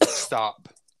stop.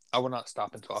 I will not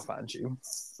stop until I find you.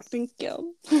 Thank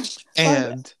you.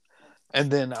 And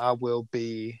then I will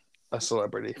be a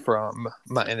celebrity from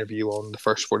my interview on the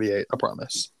first 48. I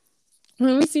promise.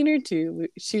 When we seen her too,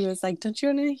 she was like, "Don't you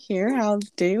want to hear how the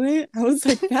day went?" I was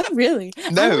like, "Not really.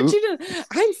 No. I want you to.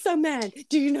 I'm so mad.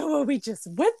 Do you know what we just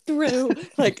went through?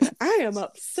 Like, I am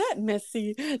upset,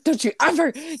 Missy. Don't you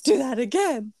ever do that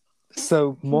again."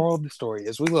 So, moral of the story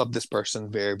is we love this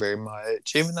person very, very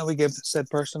much, even though we give said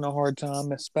person a hard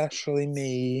time, especially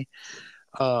me.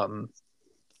 And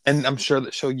I'm sure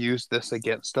that she'll use this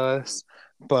against us,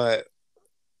 but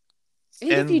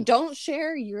And if you don't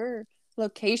share your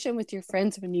location with your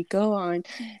friends when you go on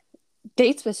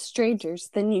dates with strangers,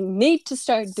 then you need to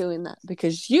start doing that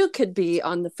because you could be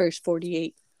on the first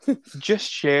 48. just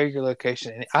share your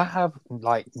location. I have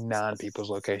like 9 people's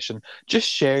location. Just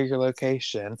share your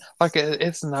location. Like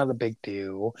it's not a big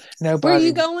deal. Nobody. Where are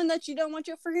you going that you don't want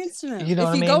your friends to know? You know if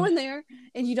what you I go mean? in there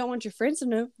and you don't want your friends to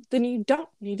know, then you don't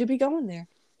need to be going there.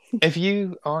 If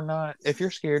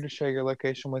you're scared to share your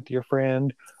location with your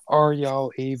friend, are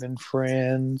y'all even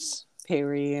friends?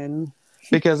 Period.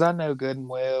 Because I know good and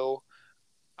well,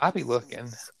 I be looking.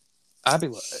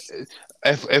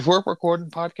 If we're recording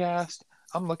podcast,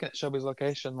 I'm looking at Shelby's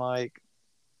location like,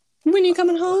 when you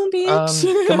coming home,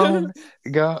 bitch? Come on,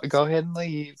 go ahead and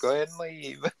leave. Go ahead and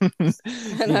leave.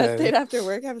 And I stayed after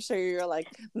work. I'm sure you're like,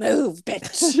 move,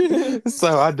 bitch.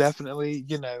 So I definitely,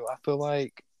 I feel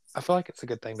like it's a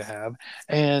good thing to have.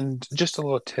 And just a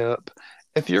little tip: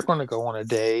 if you're going to go on a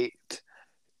date,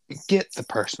 get the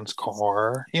person's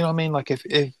car. You know what I mean? Like if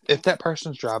that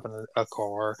person's driving a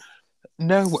car,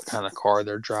 know what kind of car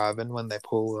they're driving when they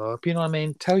pull up. You know what I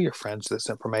mean? Tell your friends this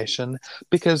information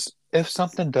because if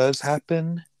something does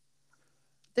happen,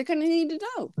 they're gonna need to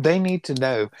know. They need to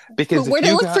know because where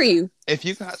to look for you. If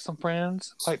you got some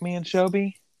friends like me and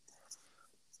Shelby,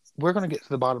 we're gonna get to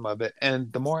the bottom of it.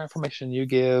 And the more information you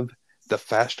give, the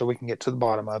faster we can get to the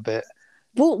bottom of it.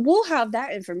 We'll have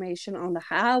that information on the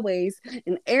highways,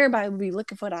 and everybody will be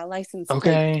looking for that license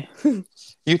plate. Okay.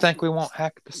 You think we won't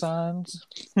hack the signs?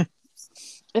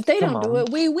 If they don't do it,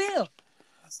 we will.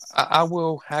 I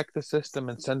will hack the system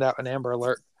and send out an Amber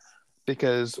Alert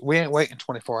because we ain't waiting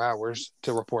 24 hours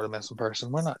to report a missing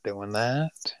person. We're not doing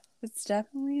that. It's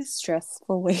definitely a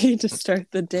stressful way to start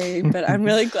the day, but I'm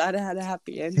really glad it had a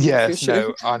happy ending. Yes, for sure.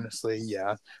 No, honestly,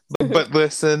 yeah. But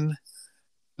listen,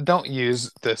 don't use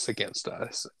this against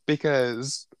us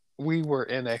because we were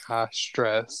in a high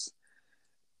stress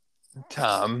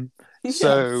time. Yes.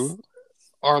 So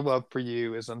our love for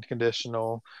you is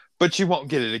unconditional, but you won't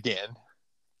get it again.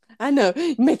 I know,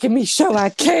 making me show I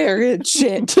care and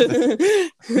shit.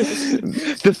 This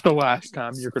is the last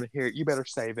time you're going to hear it. You better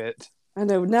save it. I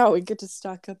know. Now we get to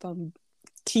stock up on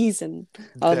teasing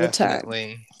all the time.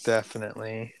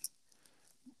 Definitely.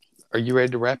 Are you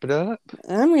ready to wrap it up?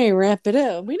 I'm ready to wrap it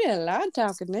up. We did a lot of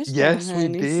talking this time. Yes, we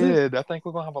did. I think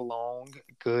we're going to have a long,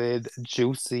 good,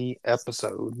 juicy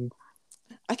episode.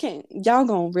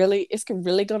 Y'all it's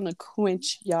really gonna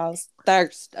quench y'all's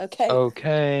thirst, okay?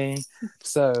 Okay.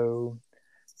 So,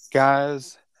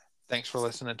 guys, thanks for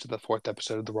listening to the 4th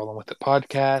episode of the Rolling With It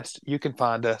podcast. You can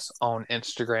find us on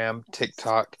Instagram,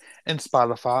 TikTok, and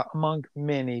Spotify, among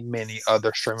many, many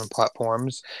other streaming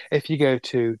platforms. If you go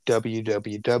to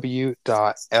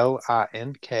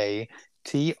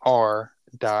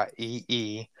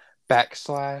www.linktr.ee/rolling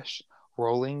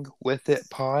Rolling With It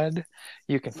Pod.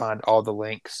 You can find all the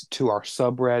links to our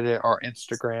subreddit, our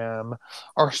Instagram,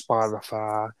 our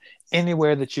Spotify,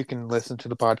 anywhere that you can listen to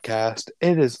the podcast.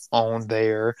 It is on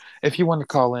there. If you want to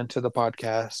call into the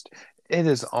podcast, it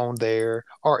is on there.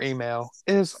 Our email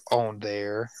is on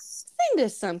there. Send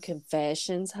us some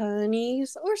confessions,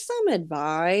 honeys, or some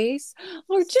advice,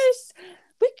 or just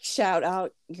we shout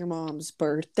out your mom's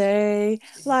birthday.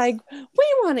 Like, we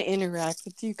want to interact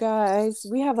with you guys.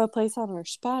 We have a place on our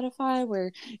Spotify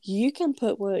where you can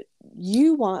put what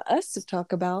you want us to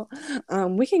talk about.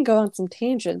 We can go on some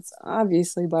tangents,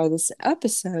 obviously, by this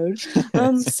episode.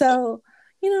 So,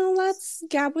 let's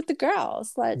gab with the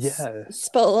girls. Let's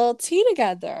spill a little tea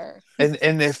together. And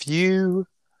if you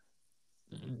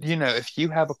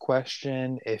have a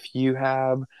question, if you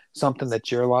have something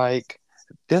that you're like,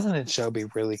 Dylan and Shelby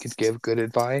really could give good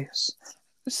advice,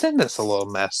 send us a little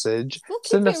message.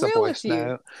 Send us a voice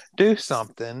note. Do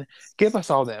something. Give us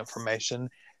all the information.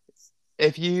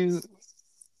 If you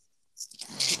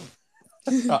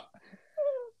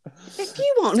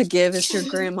want to give us your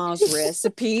grandma's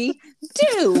recipe,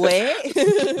 do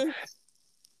it.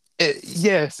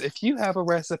 Yes, if you have a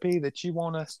recipe that you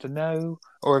want us to know,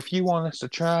 or if you want us to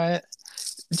try it,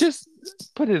 just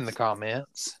put it in the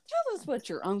comments. Tell us what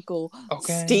your uncle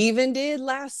Steven did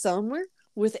last summer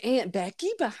with Aunt Becky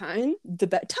behind the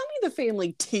bed. Tell me the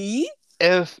family tea.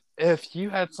 If you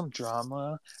had some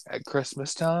drama at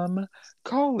Christmas time,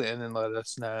 call in and let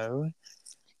us know.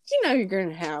 You're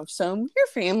gonna have some. Your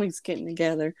family's getting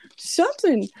together.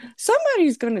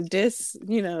 Somebody's gonna diss,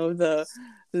 the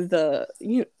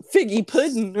figgy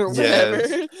pudding or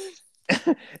whatever.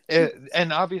 Yes.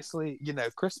 And obviously,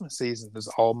 Christmas season is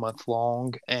all month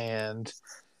long, and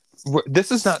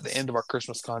this is not the end of our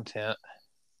Christmas content.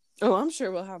 Oh, I'm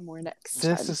sure we'll have more next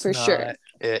time, for sure.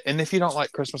 It. And if you don't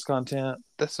like Christmas content,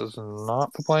 this is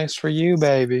not the place for you,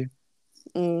 baby.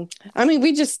 I mean,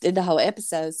 we just did the whole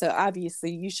episode, so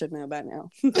obviously you should know by now.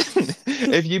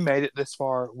 If you made it this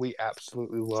far, we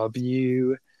absolutely love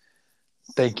you.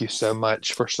 Thank you so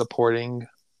much for supporting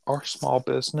our small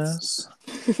business.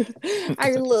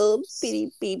 Our little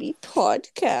bitty baby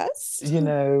podcast.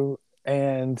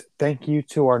 And thank you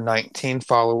to our 19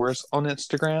 followers on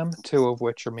Instagram, 2 of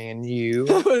which are me and you.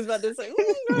 I was about to say,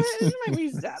 maybe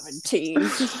 17.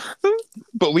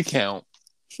 But we count.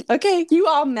 Okay, you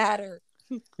all matter.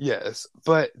 Yes,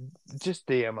 but just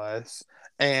DM us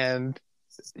and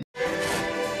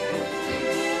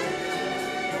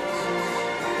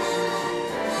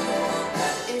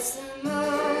it's the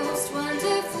most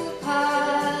wonderful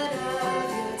part of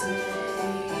your day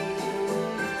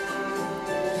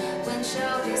when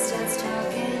Shelby starts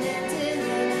talking and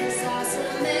Dylan is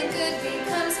awesome and good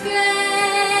becomes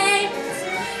great.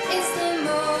 It's the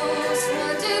most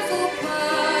wonderful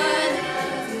part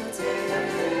of your day.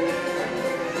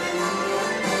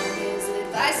 Here's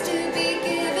advice to be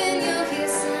given. You'll hear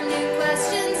some new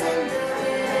questions and the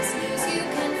weirdest news you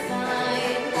can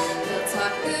find. We'll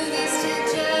talk movies to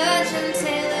judge and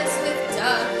Taylor Swift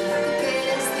dog, the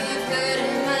greatest thing you've heard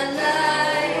in my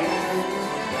life.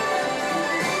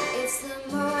 It's the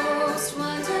most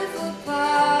wonderful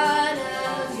part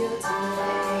of your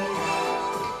day.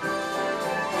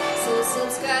 So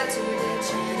subscribe to the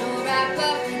channel, wrap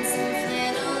up in some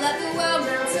flannel, let the world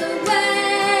melt away.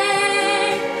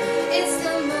 It's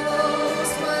the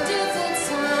most wonderful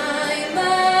time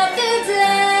of the day.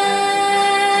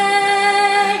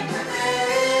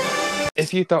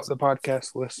 if you thought the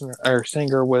podcast listener or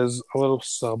singer was a little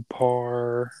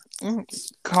subpar,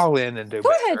 call in and do Go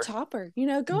better. ahead, Topper.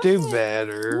 Go Do ahead.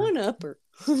 better. One upper.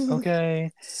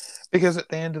 Okay? Because at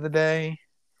the end of the day,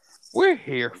 we're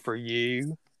here for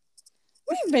you.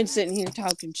 We've been sitting here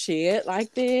talking shit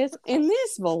like this in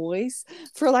this voice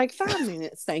for like 5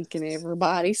 minutes, thanking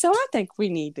everybody. So I think we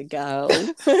need to go.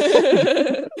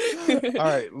 All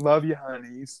right. Love you,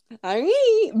 honeys. All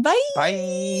right. Bye.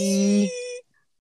 Bye.